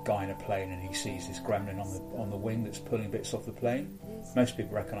guy in a plane and he sees this gremlin on the wing that's pulling bits off the plane. Most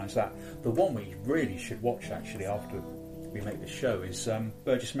people recognise that. The one we really should watch actually after we make the show is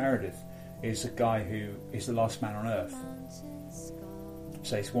Burgess Meredith is a guy who is the last man on Earth.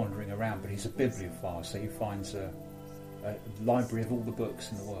 So he's wandering around, but he's a bibliophile, so he finds a library of all the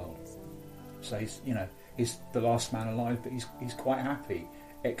books in the world. So he's the last man alive, but he's quite happy,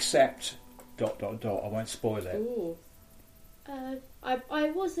 except ... I won't spoil it. Ooh.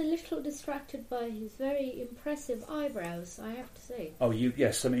 I was a little distracted by his very impressive eyebrows, I have to say. Oh,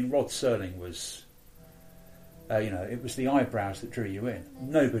 yes. I mean, Rod Serling was, it was the eyebrows that drew you in.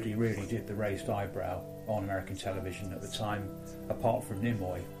 Nobody really did the raised eyebrow on American television at the time, apart from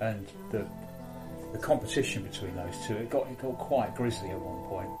Nimoy. And the competition between those two, it got quite grisly at one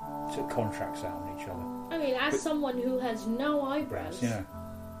point. Took contracts out on each other. I mean, as someone who has no eyebrows, yeah,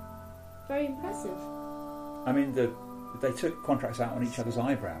 very impressive. I mean, they took contracts out on each other's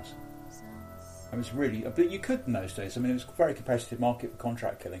eyebrows. It was really, but you could in those days. I mean, it was a very competitive market for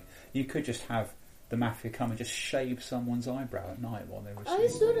contract killing. You could just have the mafia come and just shave someone's eyebrow at night while they were asleep. Oh,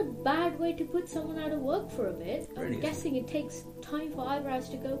 it's not a bad way to put someone out of work for a bit. Really I'm guessing it takes time for eyebrows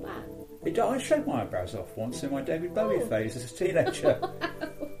to go back. I shaved my eyebrows off once in my David Bowie phase as a teenager.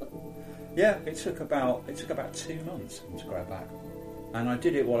 Yeah, it took about 2 months to grow back. And I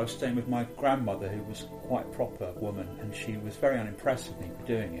did it while I was staying with my grandmother, who was quite a proper woman, and she was very unimpressed with me for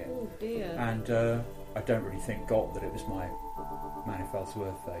doing it. Oh dear. And I don't really think got that it was my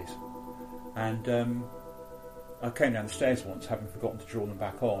Manifelsworth phase. And I came down the stairs once, having forgotten to draw them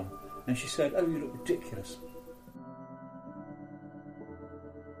back on, and she said, "Oh, you look ridiculous."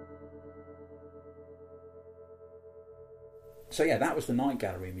 So yeah, that was the night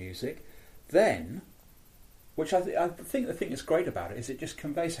gallery music. Then, which I think the thing that's great about it is it just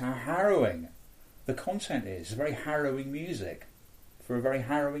conveys how harrowing the content is. It's very harrowing music for a very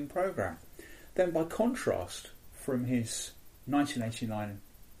harrowing programme. Then by contrast, from his 1989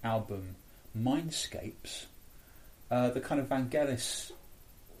 album Mindscapes, the kind of Vangelis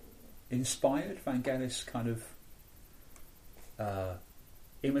inspired, Vangelis kind of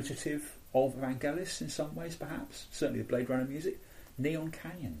imitative of Vangelis in some ways, perhaps, certainly the Blade Runner music, Neon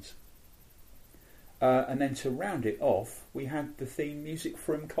Canyons. And then to round it off, we had the theme music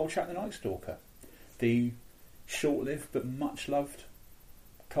from Kolchak the Night Stalker, the short-lived but much-loved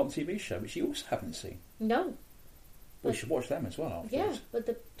cult TV show, which you also haven't seen. No. We should watch them as well afterwards. Yeah, but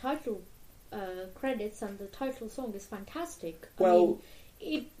the title credits and the title song is fantastic. Well,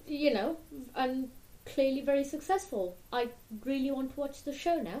 I mean, and clearly very successful. I really want to watch the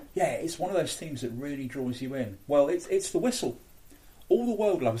show now. Yeah, it's one of those themes that really draws you in. Well, it's the whistle. All the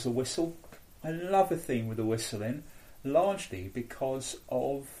world loves the whistle. I love a theme with a whistle in, largely because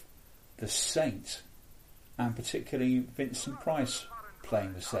of the Saint, and particularly Vincent Price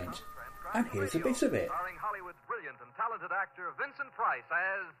playing the Saint. And here's a bit of it. Starring Hollywood's brilliant and talented actor Vincent Price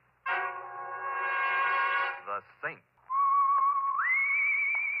as the Saint.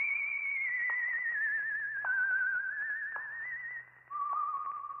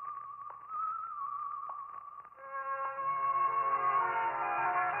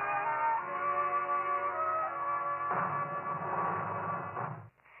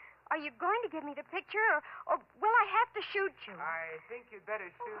 Are you going to give me the picture, or will I have to shoot you? I think you'd better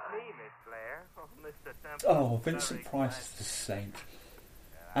shoot me, Miss Blair. Oh, Mr. Temple. Oh, Vincent Price is the Saint.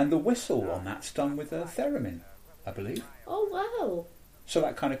 And the whistle on that's done with a theremin, I believe. Oh, wow. So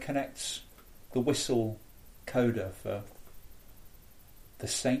that kind of connects the whistle coda for the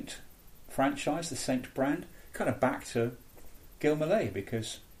Saint franchise, the Saint brand, kind of back to Gil Millet,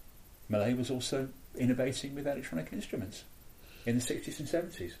 because Millet was also innovating with electronic instruments in the 60s and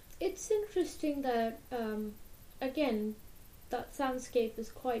 70s. It's interesting that, again, that soundscape is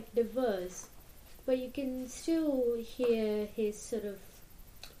quite diverse, but you can still hear his sort of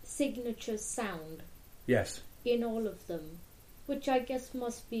signature sound. Yes. In all of them, which I guess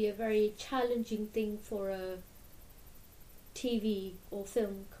must be a very challenging thing for a TV or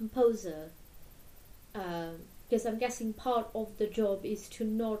film composer, because I'm guessing part of the job is to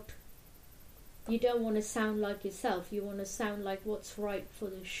not... You don't want to sound like yourself, you want to sound like what's right for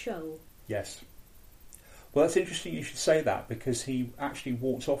the show. Yes. Well, that's interesting you should say that, because he actually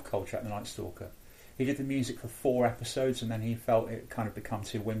walked off Kolchak the Night Stalker. He did the music for 4 episodes and then he felt it kind of become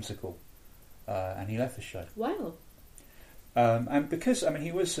too whimsical, and he left the show. Wow. And because, I mean,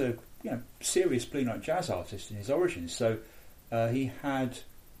 he was a serious Blue Note jazz artist in his origins, so he had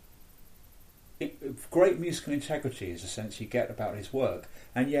great musical integrity, is the sense you get about his work,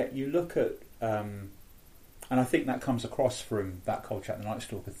 and yet you look at and I think that comes across from that Kolchak the Night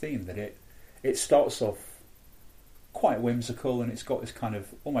Stalker theme, that it starts off quite whimsical and it's got this kind of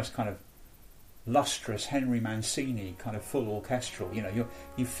almost kind of lustrous Henry Mancini kind of full orchestral.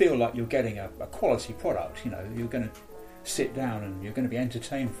 You feel like you're getting a quality product. You're going to sit down and you're going to be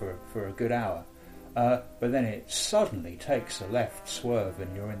entertained for a good hour, but then it suddenly takes a left swerve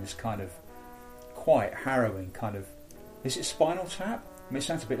and you're in this kind of quite harrowing kind of... Is it Spinal Tap? I mean, it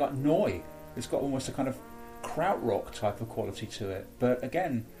sounds a bit like Neu. It's got almost a kind of krautrock type of quality to it, but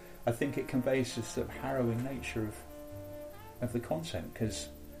again, I think it conveys this sort of harrowing nature of the content, because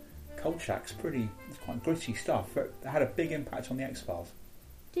Kolchak's it's quite gritty stuff. It had a big impact on the X-Files.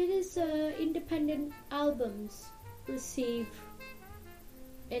 Did his independent albums receive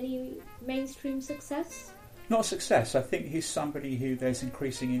any mainstream success? Not success. I think he's somebody who there's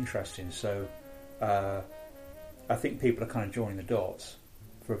increasing interest in, so I think people are kind of joining the dots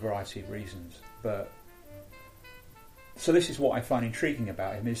for a variety of reasons. But so this is what I find intriguing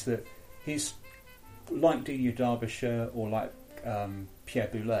about him, is that he's like Delia Derbyshire or like Pierre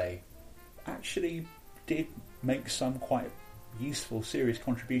Boulez, actually did make some quite useful, serious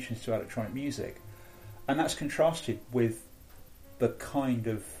contributions to electronic music, And that's contrasted with the kind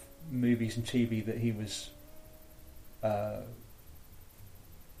of movies and TV that he was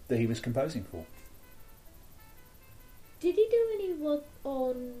composing for. Did he do any work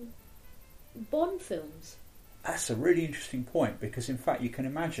on Bond films? That's a really interesting point, because in fact you can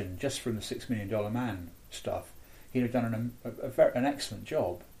imagine, just from the $6 Million Man stuff, he'd have done an excellent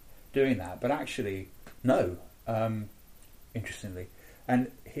job doing that. But actually, no, interestingly.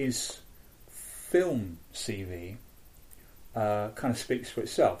 And his film CV kind of speaks for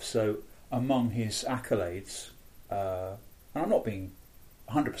itself. So among his accolades, and I'm not being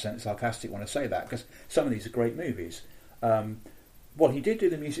 100% sarcastic when I say that, because some of these are great movies. Well, he did do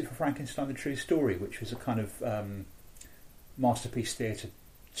the music for Frankenstein: The True Story, which was a kind of masterpiece theatre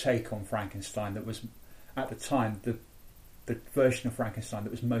take on Frankenstein that was, at the time, the version of Frankenstein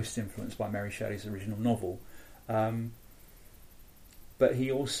that was most influenced by Mary Shelley's original novel. But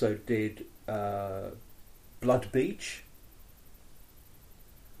he also did Blood Beach,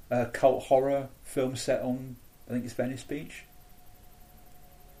 a cult horror film set on, I think it's Venice Beach.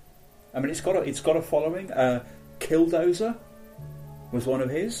 I mean, it's got a following. Killdozer was one of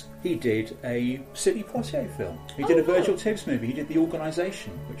his. He did a Sidney Poitier film. He did a Virgil Tibbs movie. He did The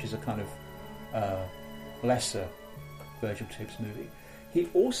Organisation, which is a kind of lesser Virgil Tibbs movie. He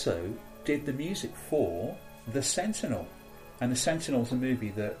also did the music for The Sentinel. And The Sentinel's a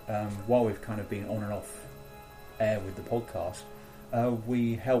movie that, while we've kind of been on and off air with the podcast,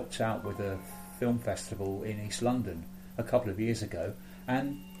 we helped out with a film festival in East London a couple of years ago,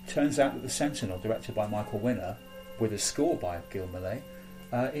 and turns out that The Sentinel, directed by Michael Winner, with a score by Gil Millet,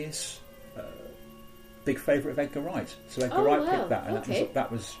 is a big favourite of Edgar Wright. So Edgar Wright picked that, and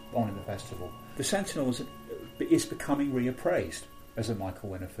that was on in the festival. The Sentinel is becoming reappraised as a Michael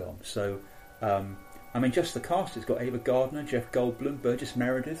Winner film. So, I mean, just the cast, it's got Ava Gardner, Jeff Goldblum, Burgess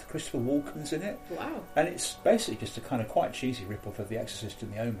Meredith, Christopher Walken's in it. Wow. And it's basically just a kind of quite cheesy rip-off of The Exorcist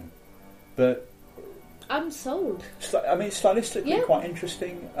and The Omen. But I'm sold. I mean, stylistically quite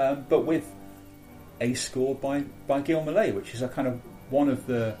interesting, but with a score by Gil Millet, which is a kind of one of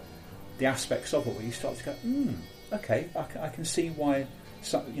the aspects of it where you start to go, okay, I can see why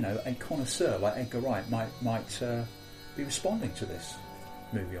a connoisseur like Edgar Wright might be responding to this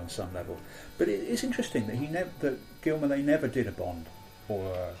movie on some level. But it is interesting that that Gil Millet never did a Bond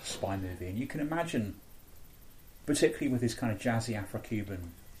or a spy movie, and you can imagine, particularly with his kind of jazzy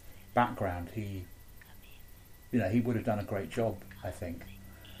Afro-Cuban background, he would have done a great job, I think.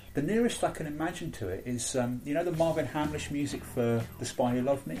 The nearest I can imagine to it is, the Marvin Hamlish music for The Spy Who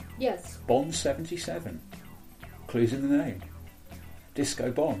Loved Me? Yes. Bond 77. Clues in the name.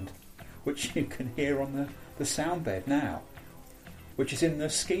 Disco Bond, which you can hear on the sound bed now, which is in the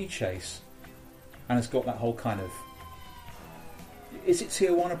ski chase, and has got that whole kind of... Is it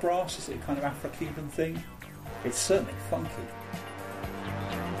Tijuana brass? Is it a kind of Afro-Cuban thing? It's certainly funky.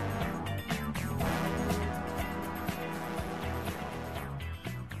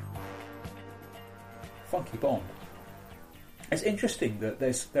 Funky Bond. It's interesting that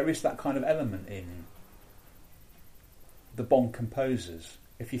there is that kind of element in the Bond composers.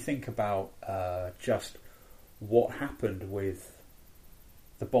 If you think about just what happened with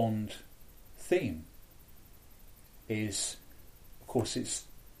the Bond theme, is, of course, it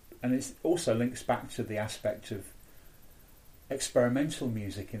also links back to the aspect of experimental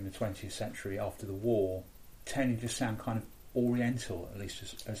music in the 20th century after the war, tending to sound kind of Oriental, at least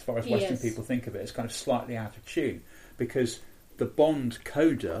as far as Western people think of it, as kind of slightly out of tune, because the Bond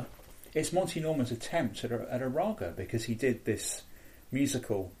coda, it's Monty Norman's attempt at a raga, because he did this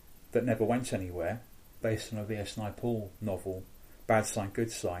musical that never went anywhere, based on a V.S. Naipaul novel, Bad Sign,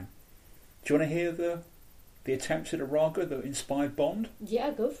 Good Sign. Do you want to hear the attempt at a raga that inspired Bond?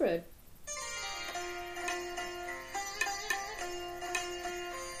 Yeah, go for it.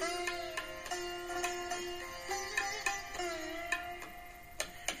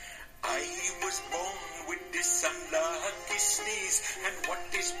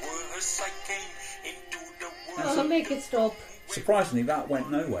 Make it stop. Surprisingly, that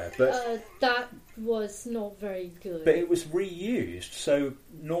went nowhere, but that was not very good. But it was reused. So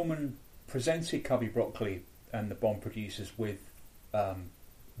Norman presented Cubby Broccoli and the Bond producers with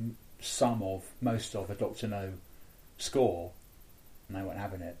most of a Dr. No score, and they weren't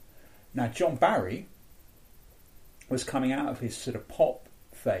having it. Now, John Barry was coming out of his sort of pop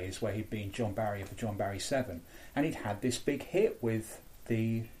phase, where he'd been John Barry of the John Barry 7, and he'd had this big hit with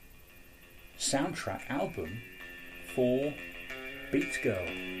the soundtrack album for Beat Girl.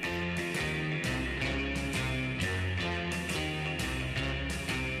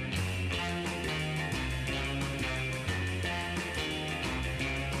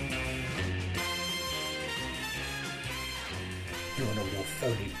 If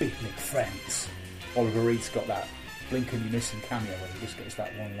only beatnik friends. Oliver Reed's got that blink and you miss him cameo where he just gets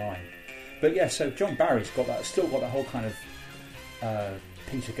that one line. But yeah, so John Barry's got that, still got that whole kind of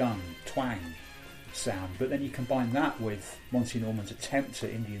Peter Gunn twang sound, but then you combine that with Monty Norman's attempt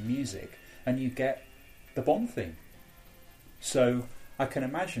at Indian music and you get the Bond theme. So I can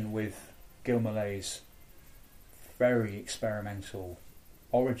imagine with Gil Mallet's very experimental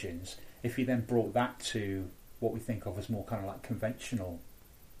origins, if he then brought that to what we think of as more kind of like a conventional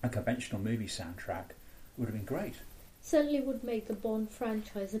movie soundtrack, it would have been great. Certainly would make the Bond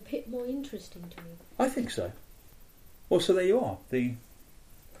franchise a bit more interesting to me. I think so. Well, so there you are, the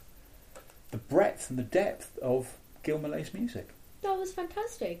breadth and the depth of Gil Mallet's music. That was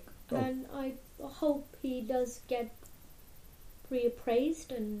fantastic, and I hope he does get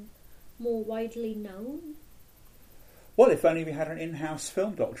reappraised and more widely known. Well, if only we had an in-house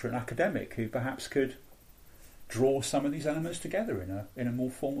film doctor, an academic, who perhaps could draw some of these elements together in a more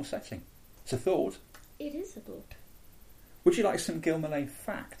formal setting. It's a thought. It is a thought. Would you like some Gil Mallet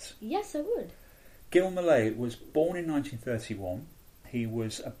facts? Yes, I would. Gil Mallet was born in 1931. He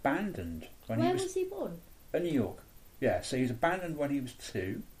was abandoned when Where was he born? In New York. Yeah, so he was abandoned when he was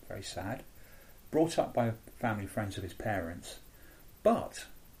 2. Very sad. Brought up by family friends of his parents. But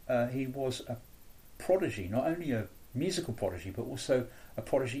he was a prodigy, not only a musical prodigy, but also a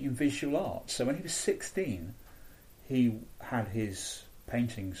prodigy in visual art. So when he was 16, he had his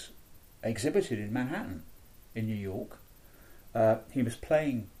paintings exhibited in Manhattan, in New York. He was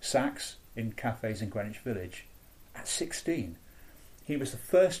playing sax in cafes in Greenwich Village at 16. He was the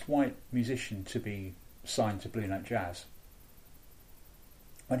first white musician to be signed to Blue Note Jazz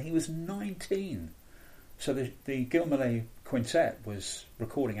when he was 19. So the Gil Mallet Quintet was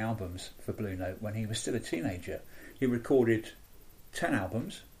recording albums for Blue Note when he was still a teenager. He recorded 10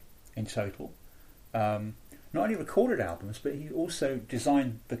 albums in total. Not only recorded albums, but he also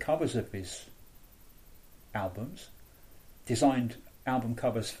designed the covers of his albums, designed album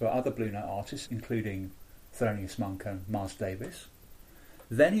covers for other Blue Note artists, including Thelonious Monk and Miles Davis.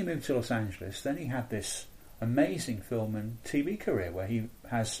 Then he moved to Los Angeles. Then he had this amazing film and TV career where he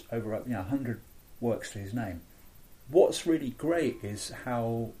has over 100 works to his name. What's really great is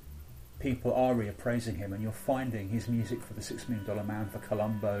how people are reappraising him, and you're finding his music for The $6 Million Man, for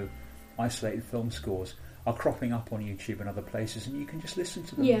Columbo, isolated film scores are cropping up on YouTube and other places, and you can just listen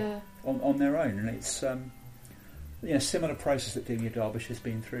to them on their own. And it's similar process that Delia Derbyshire's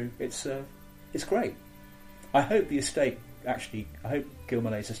been through. It's great. I hope the estate I hope Gil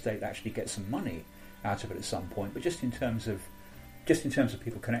Mallet's estate actually gets some money out of it at some point. But just in terms of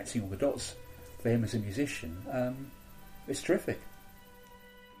people connecting all the dots for him as a musician, it's terrific.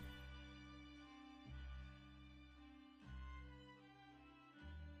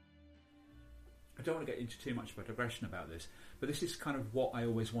 I don't want to get into too much of a digression about this, but this is kind of what I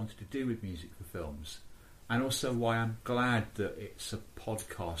always wanted to do with music for films, and also why I'm glad that it's a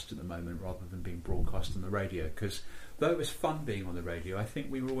podcast at the moment rather than being broadcast on the radio, because though it was fun being on the radio, I think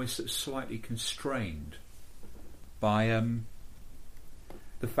we were always sort of slightly constrained by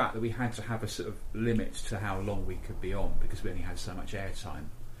the fact that we had to have a sort of limit to how long we could be on because we only had so much airtime.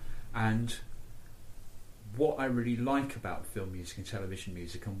 And what I really like about film music and television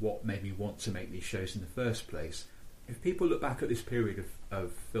music, and what made me want to make these shows in the first place, if people look back at this period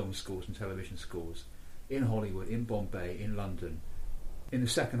of film scores and television scores in Hollywood, in Bombay, in London, in the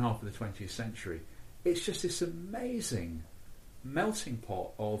second half of the 20th century, it's just this amazing melting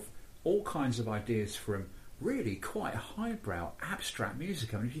pot of all kinds of ideas from really quite highbrow, abstract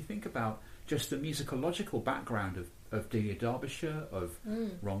music. I mean, if you think about just the musicological background of Delia Derbyshire, of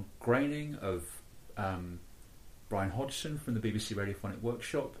Ron Groening, of Brian Hodgson from the BBC Radiophonic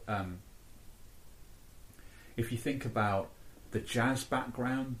Workshop. If you think about the jazz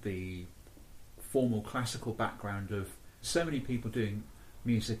background, the formal classical background of so many people doing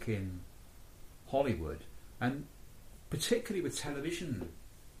music in Hollywood, and particularly with television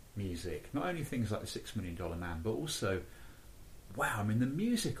music, not only things like The $6 Million Man, but also, wow, I mean, the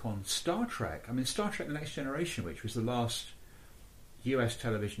music on Star Trek. I mean, Star Trek The Next Generation, which was the last US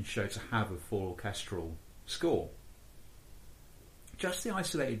television show to have a full orchestral score. Just the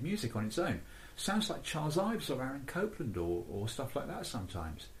isolated music on its own sounds like Charles Ives or Aaron Copland or stuff like that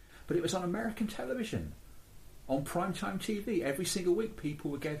sometimes. But it was on American television, on primetime TV. Every single week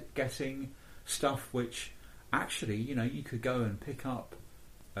people were getting stuff which actually, you could go and pick up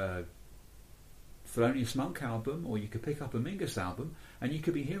a Thelonious Monk album, or you could pick up a Mingus album, and you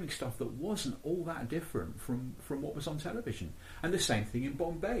could be hearing stuff that wasn't all that different from what was on television. And the same thing in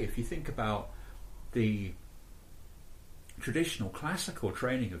Bombay. If you think about the traditional classical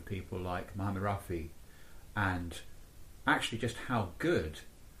training of people like Mohammed Rafi and actually just how good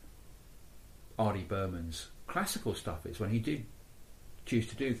Artie Berman's classical stuff is. When he did choose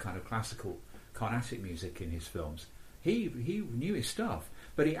to do kind of classical Carnatic music in his films, he knew his stuff,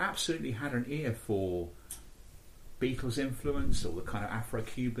 but he absolutely had an ear for Beatles influence or the kind of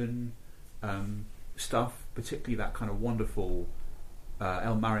Afro-Cuban stuff, particularly that kind of wonderful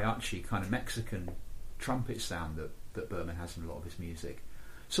El Mariachi kind of Mexican trumpet sound that Berman has in a lot of his music.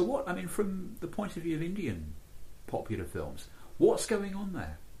 So what, I mean, from the point of view of Indian popular films, what's going on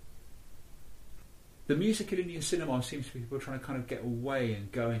there? The music in Indian cinema seems to be people trying to kind of get away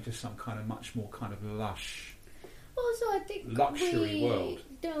and go into some kind of much more kind of lush, also, I think luxury world.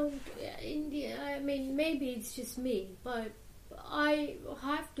 Don't India. I mean, maybe it's just me, but I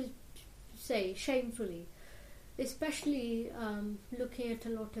have to say, shamefully, especially looking at a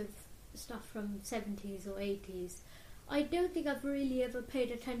lot of stuff from 70s or 80s, I don't think I've really ever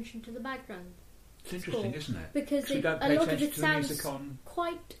paid attention to the background. It's interesting, isn't it? Because we don't pay a lot of attention it to the sounds music on...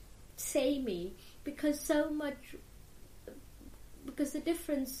 quite samey, because the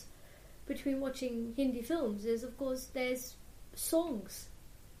difference between watching Hindi films is, of course, there's songs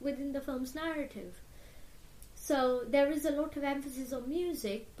within the film's narrative. So there is a lot of emphasis on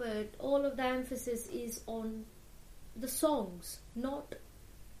music, but all of the emphasis is on the songs, not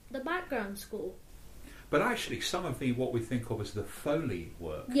the background score. But actually, some of what we think of as the Foley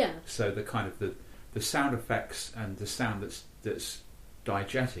work, so the kind of the sound effects and the sound that's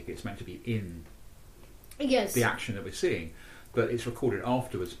diegetic, it's meant to be in the action that we're seeing, but it's recorded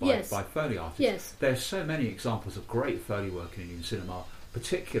afterwards by Foley artists. Yes. There's so many examples of great Foley work in Indian cinema,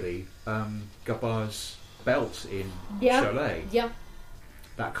 particularly Gabbar's belt in Sholay. Yeah.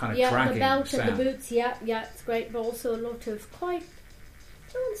 That kind of dragging the belt sound. and the boots, it's great, but also a lot of quite,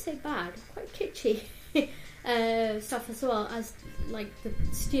 I don't want to say bad, quite kitschy stuff as well, as like the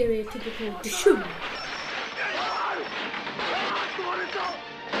stereotypical dishoom.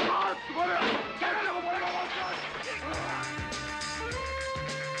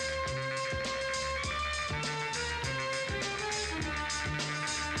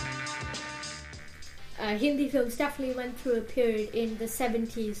 Hindi films definitely went through a period in the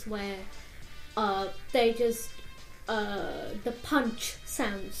 70s where they just the punch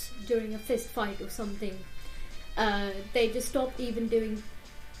sounds during a fist fight or something, they just stopped even doing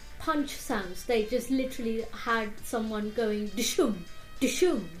punch sounds. They just literally had someone going dishoom,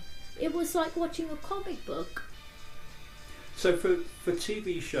 dishoom. It was like watching a comic book. So for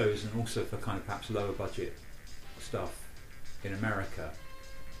TV shows and also for kind of perhaps lower budget stuff in America,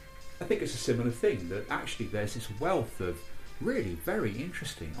 I think it's a similar thing, that actually there's this wealth of really very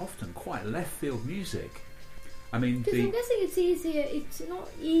interesting, often quite left field music. I mean, because I'm guessing it's easier. It's not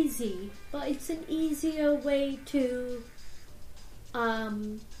easy, but it's an easier way to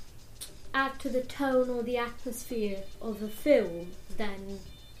add to the tone or the atmosphere of a film than.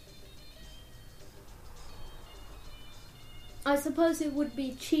 I suppose it would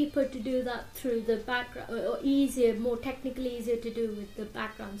be cheaper to do that through the background, or easier, more technically easier to do with the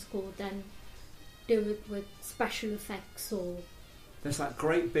background score than do it with special effects or... There's that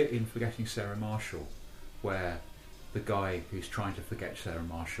great bit in Forgetting Sarah Marshall where the guy who's trying to forget Sarah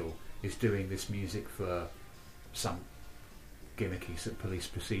Marshall is doing this music for some gimmicky police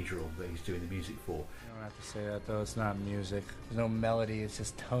procedural that he's doing the music for. You don't have to say that though, it's not music. There's no melody, it's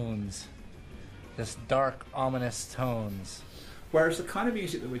just tones. Just dark, ominous tones. Whereas the kind of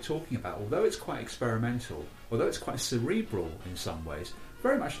music that we're talking about, although it's quite experimental, although it's quite cerebral in some ways,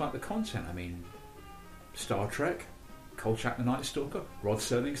 very much like the content. I mean, Star Trek, Kolchak the Night Stalker, Rod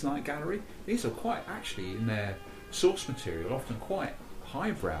Serling's Night Gallery, these are quite, actually, in their source material, often quite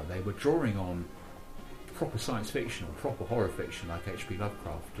highbrow. They were drawing on proper science fiction or proper horror fiction like H.P.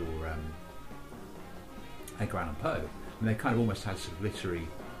 Lovecraft or Edgar Allan Poe. And they kind of almost had sort of literary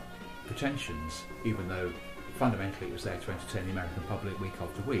pretensions, even though fundamentally it was there to entertain the American public week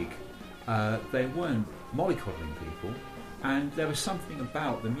after week. They weren't mollycoddling people, and there was something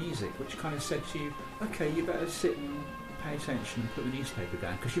about the music which kind of said to you, okay, you better sit and pay attention and put the newspaper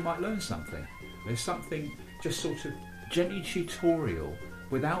down because you might learn something. There's something just sort of gently tutorial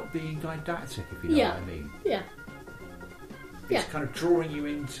without being didactic, if you know what I mean. Yeah. It's kind of drawing you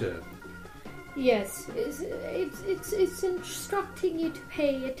into... Yes, it's instructing you to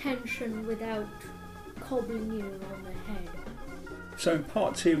pay attention without cobbling you on the head. So in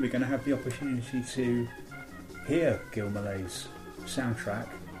part 2 we're going to have the opportunity to hear Gil Mallet's soundtrack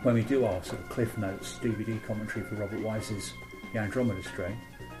when we do our sort of Cliff Notes DVD commentary for Robert Wise's The Andromeda Strain.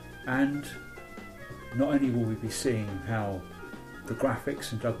 And not only will we be seeing how the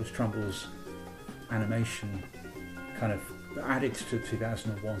graphics and Douglas Trumbull's animation kind of added to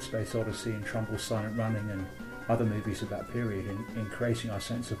 2001 Space Odyssey and Trumbull's Silent Running and other movies of that period in creating our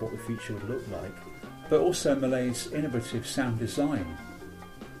sense of what the future would look like, but also Millet's innovative sound design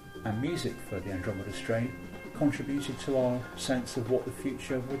and music for the Andromeda Strain contributed to our sense of what the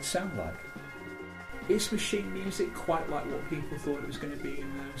future would sound like. Is machine music quite like what people thought it was going to be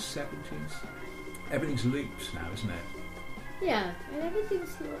in the 70s? Everything's looped now, isn't it? Yeah, and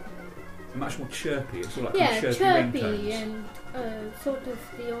everything's much more chirpy. It's all like chirpy ringtones. And sort of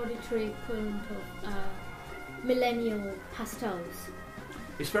the auditory equivalent of millennial pastels.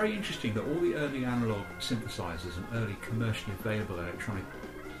 It's very interesting that all the early analog synthesizers and early commercially available electronic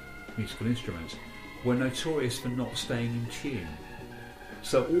musical instruments were notorious for not staying in tune.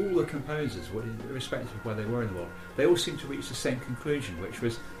 So all the composers, irrespective of where they were in the world, they all seemed to reach the same conclusion, which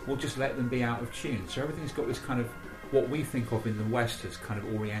was, we'll just let them be out of tune. So everything's got this kind of, what we think of in the West as kind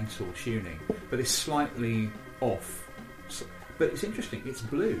of oriental tuning, but it's slightly off. So, but it's interesting, it's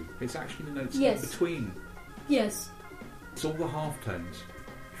blue. It's actually the notes in between. Yes. It's all the half tones.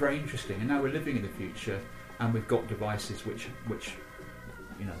 Very interesting. And now we're living in the future, and we've got devices which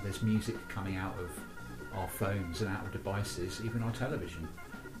you know, there's music coming out of our phones and out of devices, even our television.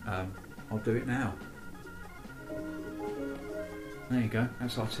 I'll do it now. There you go,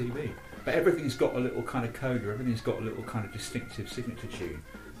 that's our TV. But everything's got a little kind of coder, everything's got a little kind of distinctive signature tune.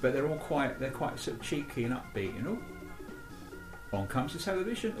 But they're quite sort of cheeky and upbeat, and on comes the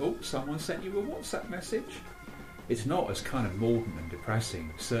television, someone sent you a WhatsApp message. It's not as kind of maudlin and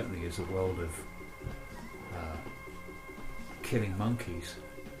depressing, certainly as a world of killing monkeys.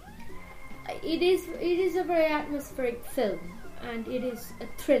 It is a very atmospheric film, and it is a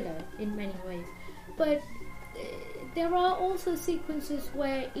thriller in many ways. But there are also sequences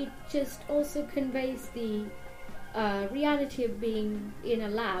where it just also conveys the reality of being in a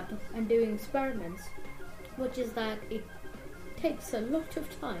lab and doing experiments, which is that it takes a lot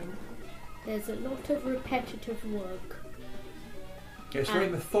of time. There's a lot of repetitive work. Yeah, it's very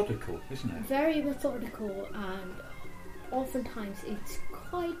methodical, isn't it? Very methodical, and oftentimes it's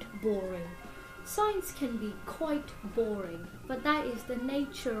quite boring. Science can be quite boring, but that is the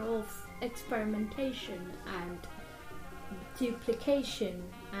nature of experimentation and duplication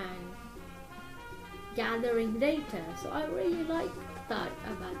and gathering data. So I really like that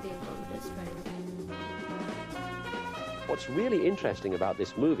about the Andromeda Strain. What's really interesting about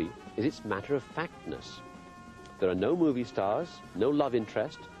this movie is its matter-of-factness. There are no movie stars, no love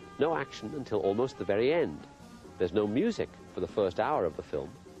interest, no action until almost the very end. There's no music for the first hour of the film.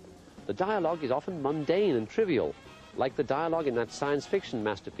 The dialogue is often mundane and trivial, like the dialogue in that science fiction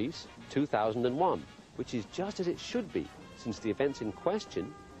masterpiece, 2001, which is just as it should be, since the events in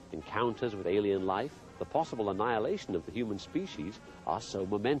question, encounters with alien life, the possible annihilation of the human species, are so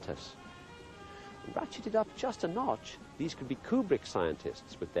momentous. Ratcheted up just a notch, these could be Kubrick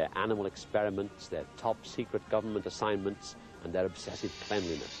scientists with their animal experiments, their top-secret government assignments, and their obsessive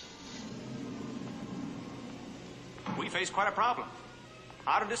cleanliness. We face quite a problem.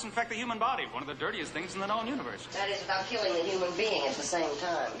 How to disinfect the human body, one of the dirtiest things in the known universe. That is about killing the human being at the same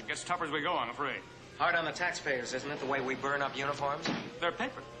time. It gets tougher as we go, I'm afraid. Hard on the taxpayers, isn't it, the way we burn up uniforms? They're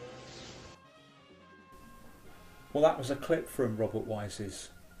paper. Well, that was a clip from Robert Wise's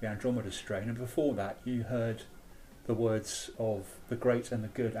The Andromeda Strain, and before that you heard the words of the great and the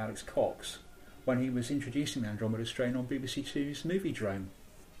good Alex Cox when he was introducing The Andromeda Strain on BBC Two's Movie Drone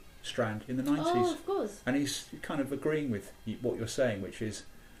strand in the 90s. Oh, of course. And he's kind of agreeing with what you're saying, which is,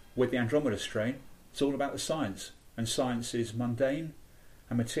 with The Andromeda Strain, it's all about the science, and science is mundane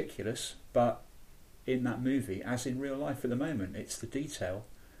and meticulous, but in that movie, as in real life at the moment, it's the detail,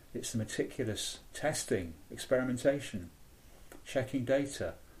 it's the meticulous testing, experimentation, checking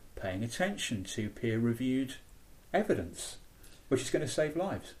data, paying attention to peer-reviewed evidence, which is going to save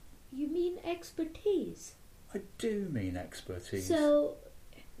lives. You mean expertise? I do mean expertise. So,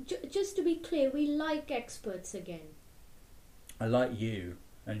 just to be clear, we like experts again. I like you,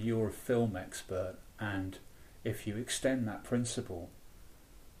 and you're a film expert, and if you extend that principle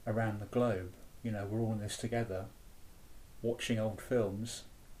around the globe, you know, we're all in this together, watching old films,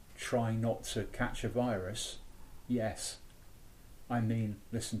 trying not to catch a virus, yes, I mean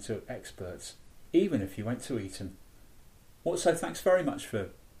listen to experts, even if you went to Eton. So thanks very much for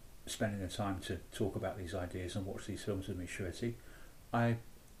spending the time to talk about these ideas and watch these films with me, Shruti. I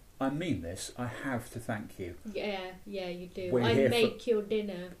mean this, I have to thank you. Yeah, you do. We're I here make your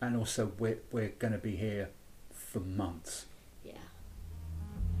dinner. And also we're going to be here for months. Yeah.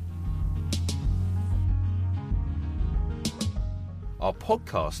 Our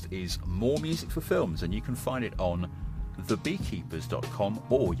podcast is More Music for Films, and you can find it on thebeekeepers.com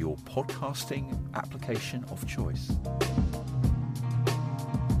or your podcasting application of choice.